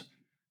vows.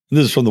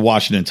 This is from the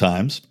Washington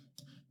Times.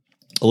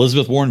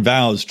 Elizabeth Warren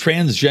vows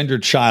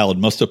transgender child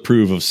must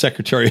approve of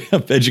Secretary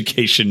of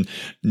Education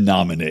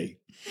nominee.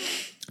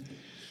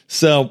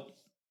 So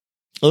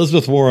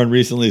Elizabeth Warren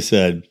recently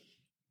said,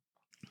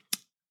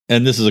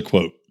 and this is a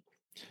quote,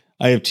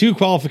 I have two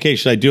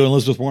qualifications. I do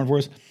Elizabeth Warren for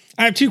us.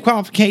 I have two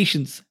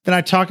qualifications that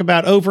I talk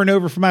about over and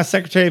over for my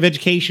Secretary of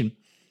Education.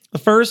 The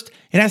first,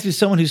 it has to be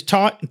someone who's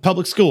taught in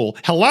public school.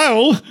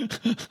 Hello?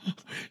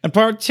 And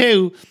part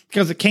two,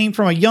 because it came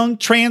from a young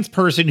trans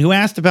person who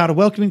asked about a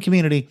welcoming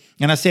community.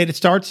 And I said it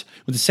starts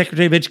with the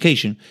Secretary of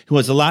Education, who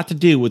has a lot to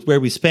do with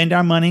where we spend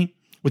our money,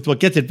 with what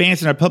gets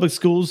advanced in our public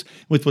schools,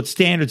 with what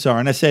standards are.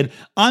 And I said,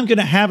 I'm going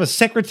to have a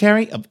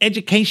Secretary of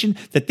Education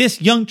that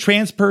this young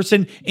trans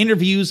person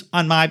interviews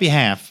on my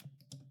behalf.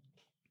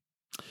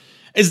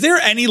 Is there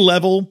any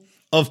level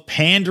of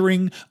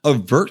pandering,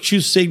 of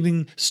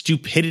virtue-signaling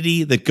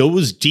stupidity that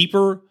goes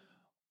deeper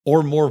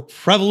or more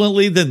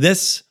prevalently than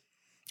this?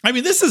 I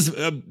mean, this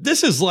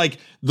is like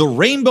the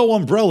rainbow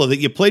umbrella that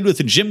you played with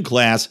in gym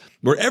class,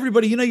 where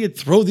everybody, you'd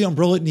throw the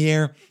umbrella in the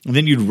air, and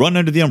then you'd run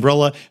under the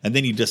umbrella, and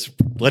then you just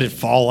let it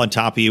fall on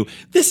top of you.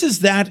 This is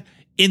that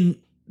in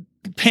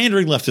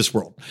pandering leftist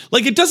world.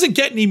 Like, it doesn't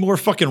get any more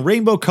fucking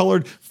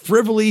rainbow-colored,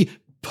 frivolly,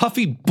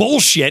 puffy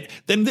bullshit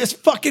than this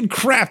fucking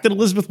crap that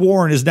Elizabeth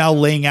Warren is now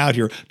laying out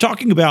here,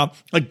 talking about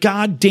a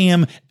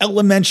goddamn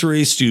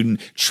elementary student,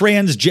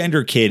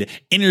 transgender kid,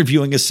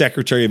 interviewing a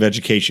Secretary of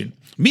Education.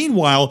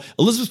 Meanwhile,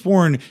 Elizabeth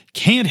Warren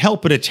can't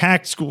help but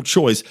attack school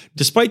choice,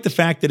 despite the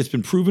fact that it's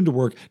been proven to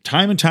work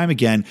time and time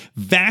again,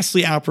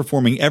 vastly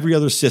outperforming every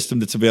other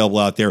system that's available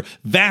out there,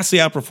 vastly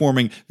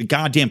outperforming the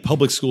goddamn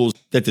public schools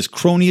that this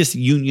cronyist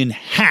union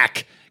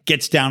hack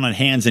gets down on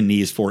hands and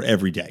knees for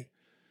every day.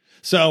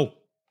 So,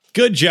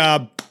 good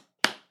job.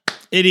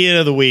 Idiot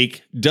of the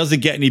week.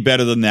 Doesn't get any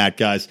better than that,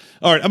 guys.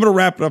 All right, I'm going to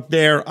wrap it up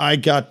there. I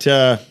got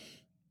to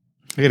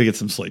get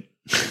some sleep.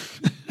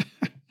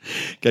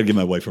 Got to give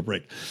my wife a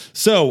break.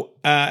 So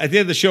at the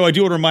end of the show, I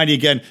do want to remind you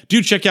again,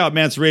 do check out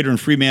Mance Raider and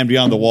Free Man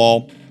Beyond the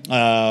Wall.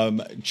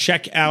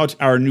 Check out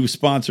our new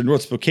sponsor,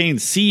 North Spokane,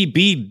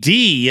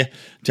 CBD.com.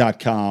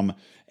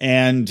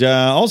 And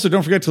also,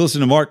 don't forget to listen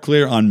to Mark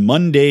Clear on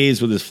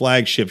Mondays with his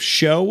flagship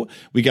show.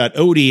 We got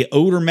John Odie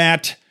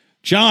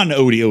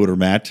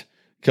Odermatt,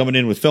 coming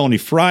in with Felony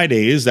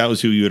Fridays. That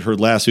was who you had heard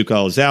last week while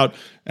I was out.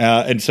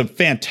 And some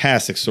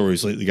fantastic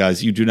stories lately,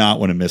 guys. You do not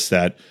want to miss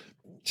that.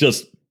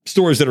 Just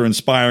stories that are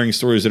inspiring,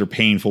 stories that are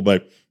painful,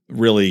 but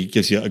really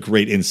gives you a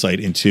great insight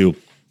into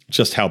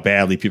just how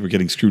badly people are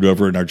getting screwed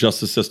over in our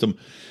justice system.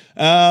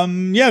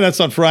 That's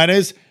on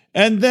Fridays.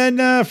 And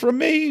then from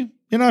me,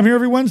 I'm here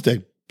every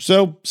Wednesday.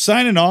 So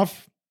signing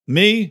off,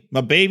 me,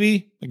 my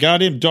baby, the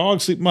goddamn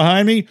dog sleeping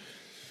behind me.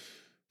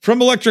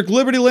 From Electric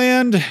Liberty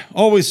Land,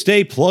 always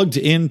stay plugged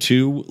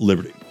into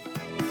Liberty.